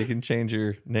 So you can change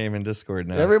your name in Discord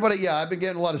now. Everybody, yeah, I've been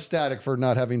getting a lot of static for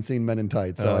not having seen Men in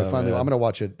Tights. So I'm going to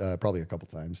watch it probably a couple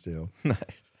times too.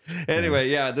 Nice. Anyway,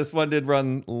 yeah, this one did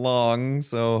run long,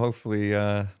 so hopefully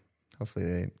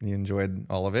you enjoyed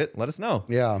all of it. Let us know.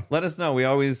 Yeah. Let us know.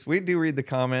 We do read the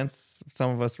comments.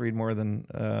 Some of us read more than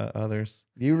others.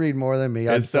 You read more than me.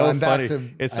 It's so I'm back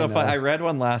funny. It's so funny. I read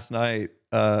one last night.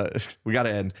 We got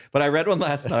to end, but I read one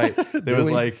last night. There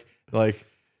was like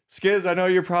Skiz, I know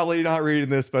you're probably not reading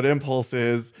this, but Impulse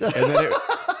is, and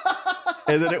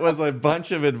then it was a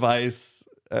bunch of advice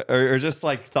or just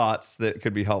like thoughts that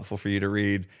could be helpful for you to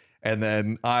read. And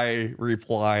then I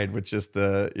replied with just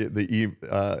the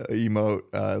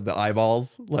emote, the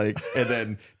eyeballs, like, and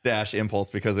then dash Impulse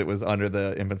because it was under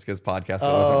the Imp and Skiz podcast. So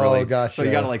it wasn't really, gotcha. So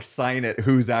you got to like sign it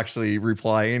who's actually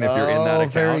replying if you're in that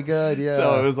account. Very good. Yeah.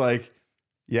 So it was like,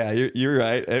 yeah, you're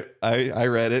right. I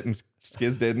read it and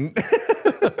Skiz didn't.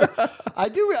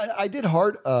 I did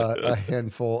heart a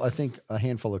handful. I think a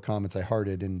handful of comments I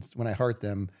hearted, and when I heart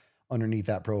them underneath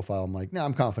that profile, I'm like, no,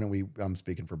 I'm confident I'm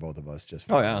speaking for both of us. Just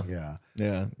fine.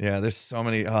 Yeah. There's so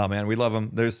many. Oh man, we love them.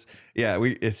 There's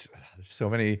so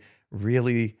many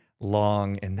really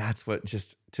long, and that's what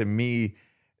just to me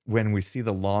when we see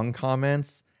the long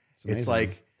comments, it's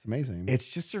amazing.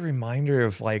 It's just a reminder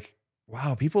of like,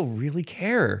 wow, people really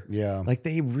care. Yeah, like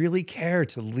they really care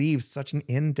to leave such an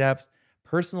in-depth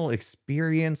personal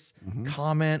experience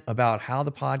comment about how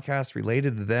the podcast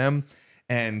related to them.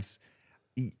 And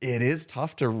it is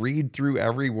tough to read through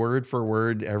every word for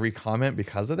word, every comment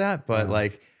because of that. But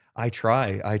like, I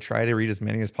try to read as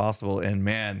many as possible. And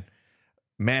man,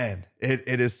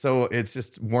 it is so, it's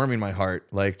just warming my heart,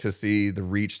 like to see the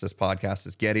reach this podcast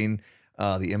is getting,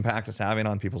 the impact it's having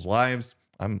on people's lives.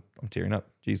 I'm tearing up.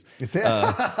 Jeez.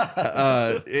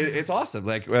 It's awesome.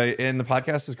 Like, and the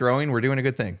podcast is growing. We're doing a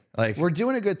good thing. Like we're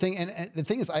doing a good thing. And the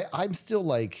thing is, I'm still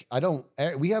like,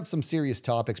 we have some serious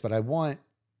topics, but I want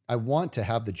to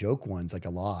have the joke ones like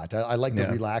a lot. I like to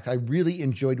relax. I really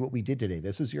enjoyed what we did today.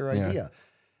 This was your idea.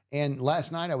 And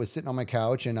last night I was sitting on my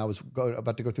couch and I was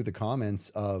about to go through the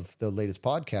comments of the latest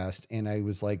podcast. And I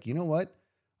was like, you know what?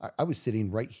 I was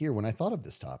sitting right here when I thought of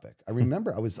this topic. I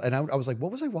remember I was like,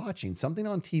 what was I watching? Something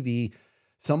on TV.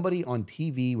 Somebody on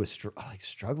TV was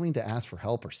struggling to ask for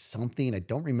help or something. I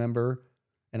don't remember.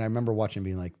 And I remember watching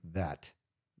being like, that's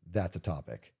a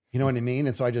topic. You know what I mean?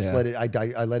 And so I just let it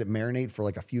marinate for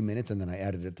like a few minutes and then I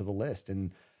added it to the list.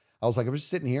 And I was like, I was just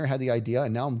sitting here, had the idea,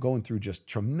 and now I'm going through just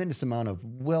tremendous amount of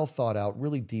well thought out,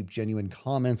 really deep, genuine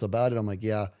comments about it. I'm like,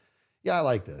 yeah, I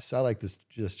like this. I like this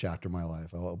chapter of my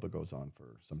life. I hope it goes on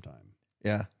for some time.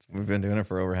 Yeah, we've been doing it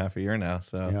for over half a year now.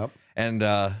 So, and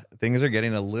things are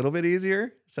getting a little bit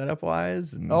easier setup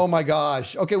wise. Oh my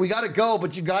gosh! Okay, we got to go,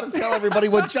 but you got to tell everybody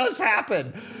what just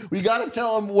happened. We got to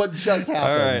tell them what just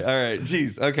happened. All right.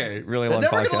 Jeez. Okay, really long. And then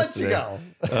podcast we're gonna let today. you go.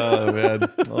 Oh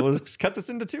man, we'll just cut this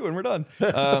into 2 and we're done.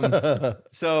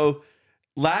 So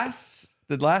the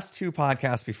last 2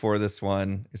 podcasts before this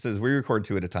one, it says we record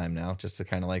 2 at a time now, just to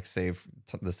kind of like save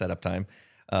the setup time.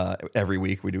 Every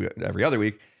week we do it every other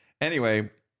week. Anyway,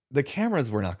 the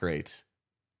cameras were not great.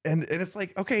 And it's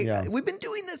like, okay, we've been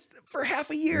doing this for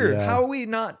half a year. Yeah. How are we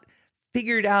not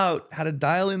figured out how to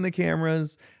dial in the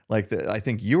cameras? Like, I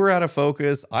think you were out of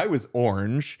focus. I was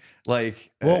orange.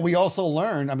 Like, well, we also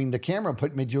learned, I mean, the camera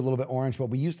made you a little bit orange, but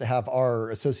we used to have our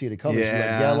associated colors. You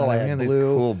had yellow, I had blue. These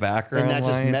cool background and that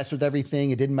lines. just messed with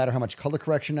everything. It didn't matter how much color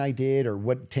correction I did or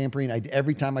what tampering I did.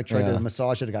 Every time I tried to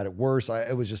massage it, I got it worse.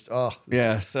 It was just,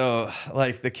 So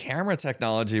like the camera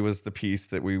technology was the piece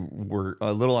that we were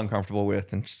a little uncomfortable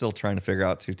with and still trying to figure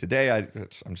out to today.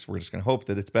 We're just going to hope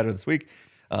that it's better this week.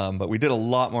 But we did a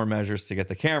lot more measures to get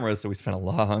the cameras. So we spent a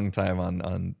long time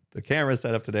on the camera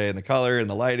setup today and the color and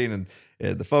the lighting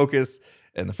and the focus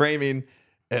and the framing.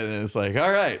 And then it's like,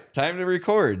 all right, time to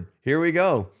record. Here we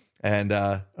go. And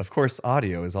of course,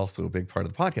 audio is also a big part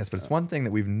of the podcast, but it's one thing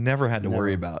that we've never had to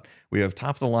worry about. We have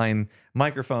top of the line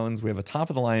microphones. We have a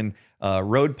top of the line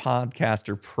Rode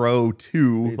Podcaster Pro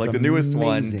 2, it's like the newest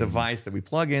amazing device that we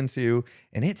plug into,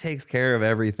 and it takes care of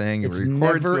everything. It's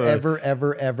never,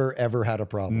 ever had a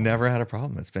problem. Never had a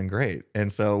problem. It's been great.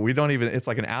 And so we don't even, it's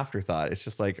like an afterthought. It's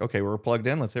just like, okay, we're plugged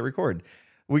in. Let's hit record.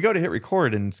 We go to hit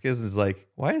record and Skiz is like,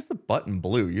 why is the button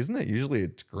blue? Isn't it usually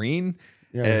it's green?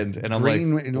 Yeah, and I'm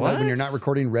green like, when you're not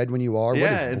recording, red when you are. Yeah,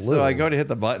 what is and blue? so I go to hit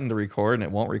the button to record and it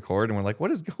won't record. And we're like,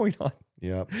 what is going on?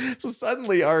 Yep. So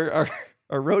suddenly our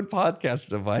Rode Podcaster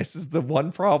device is the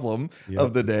one problem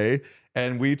of the day.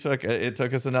 And we took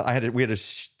us enough. We had to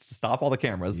stop all the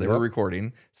cameras. They were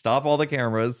recording, stop all the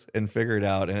cameras and figure it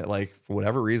out. And it like, for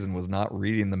whatever reason, was not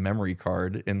reading the memory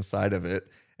card inside of it.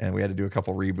 And we had to do a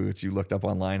couple reboots. You looked up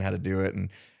online how to do it and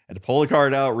had to pull the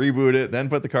card out, reboot it, then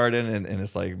put the card in, and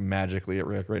it's like magically it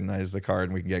recognizes the card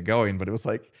and we can get going. But it was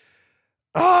like,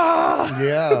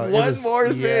 Yeah, it One was- more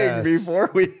thing yes.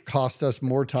 before we. Cost us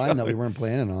more time that we weren't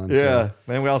planning on. Yeah, So.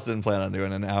 and we also didn't plan on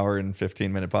doing an hour and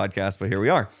 15-minute podcast, but here we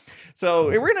are. So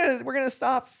we're gonna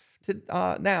stop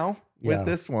now with Yeah.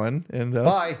 this one, and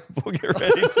Bye. we'll get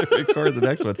ready to record the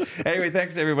next one. Anyway,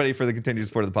 thanks everybody for the continued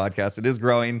support of the podcast. It is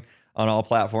growing on all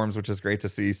platforms, which is great to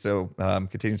see. So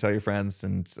continue to tell your friends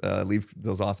and leave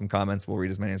those awesome comments. We'll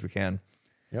read as many as we can.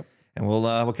 Yep. And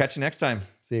we'll catch you next time.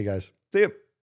 See you guys. See you.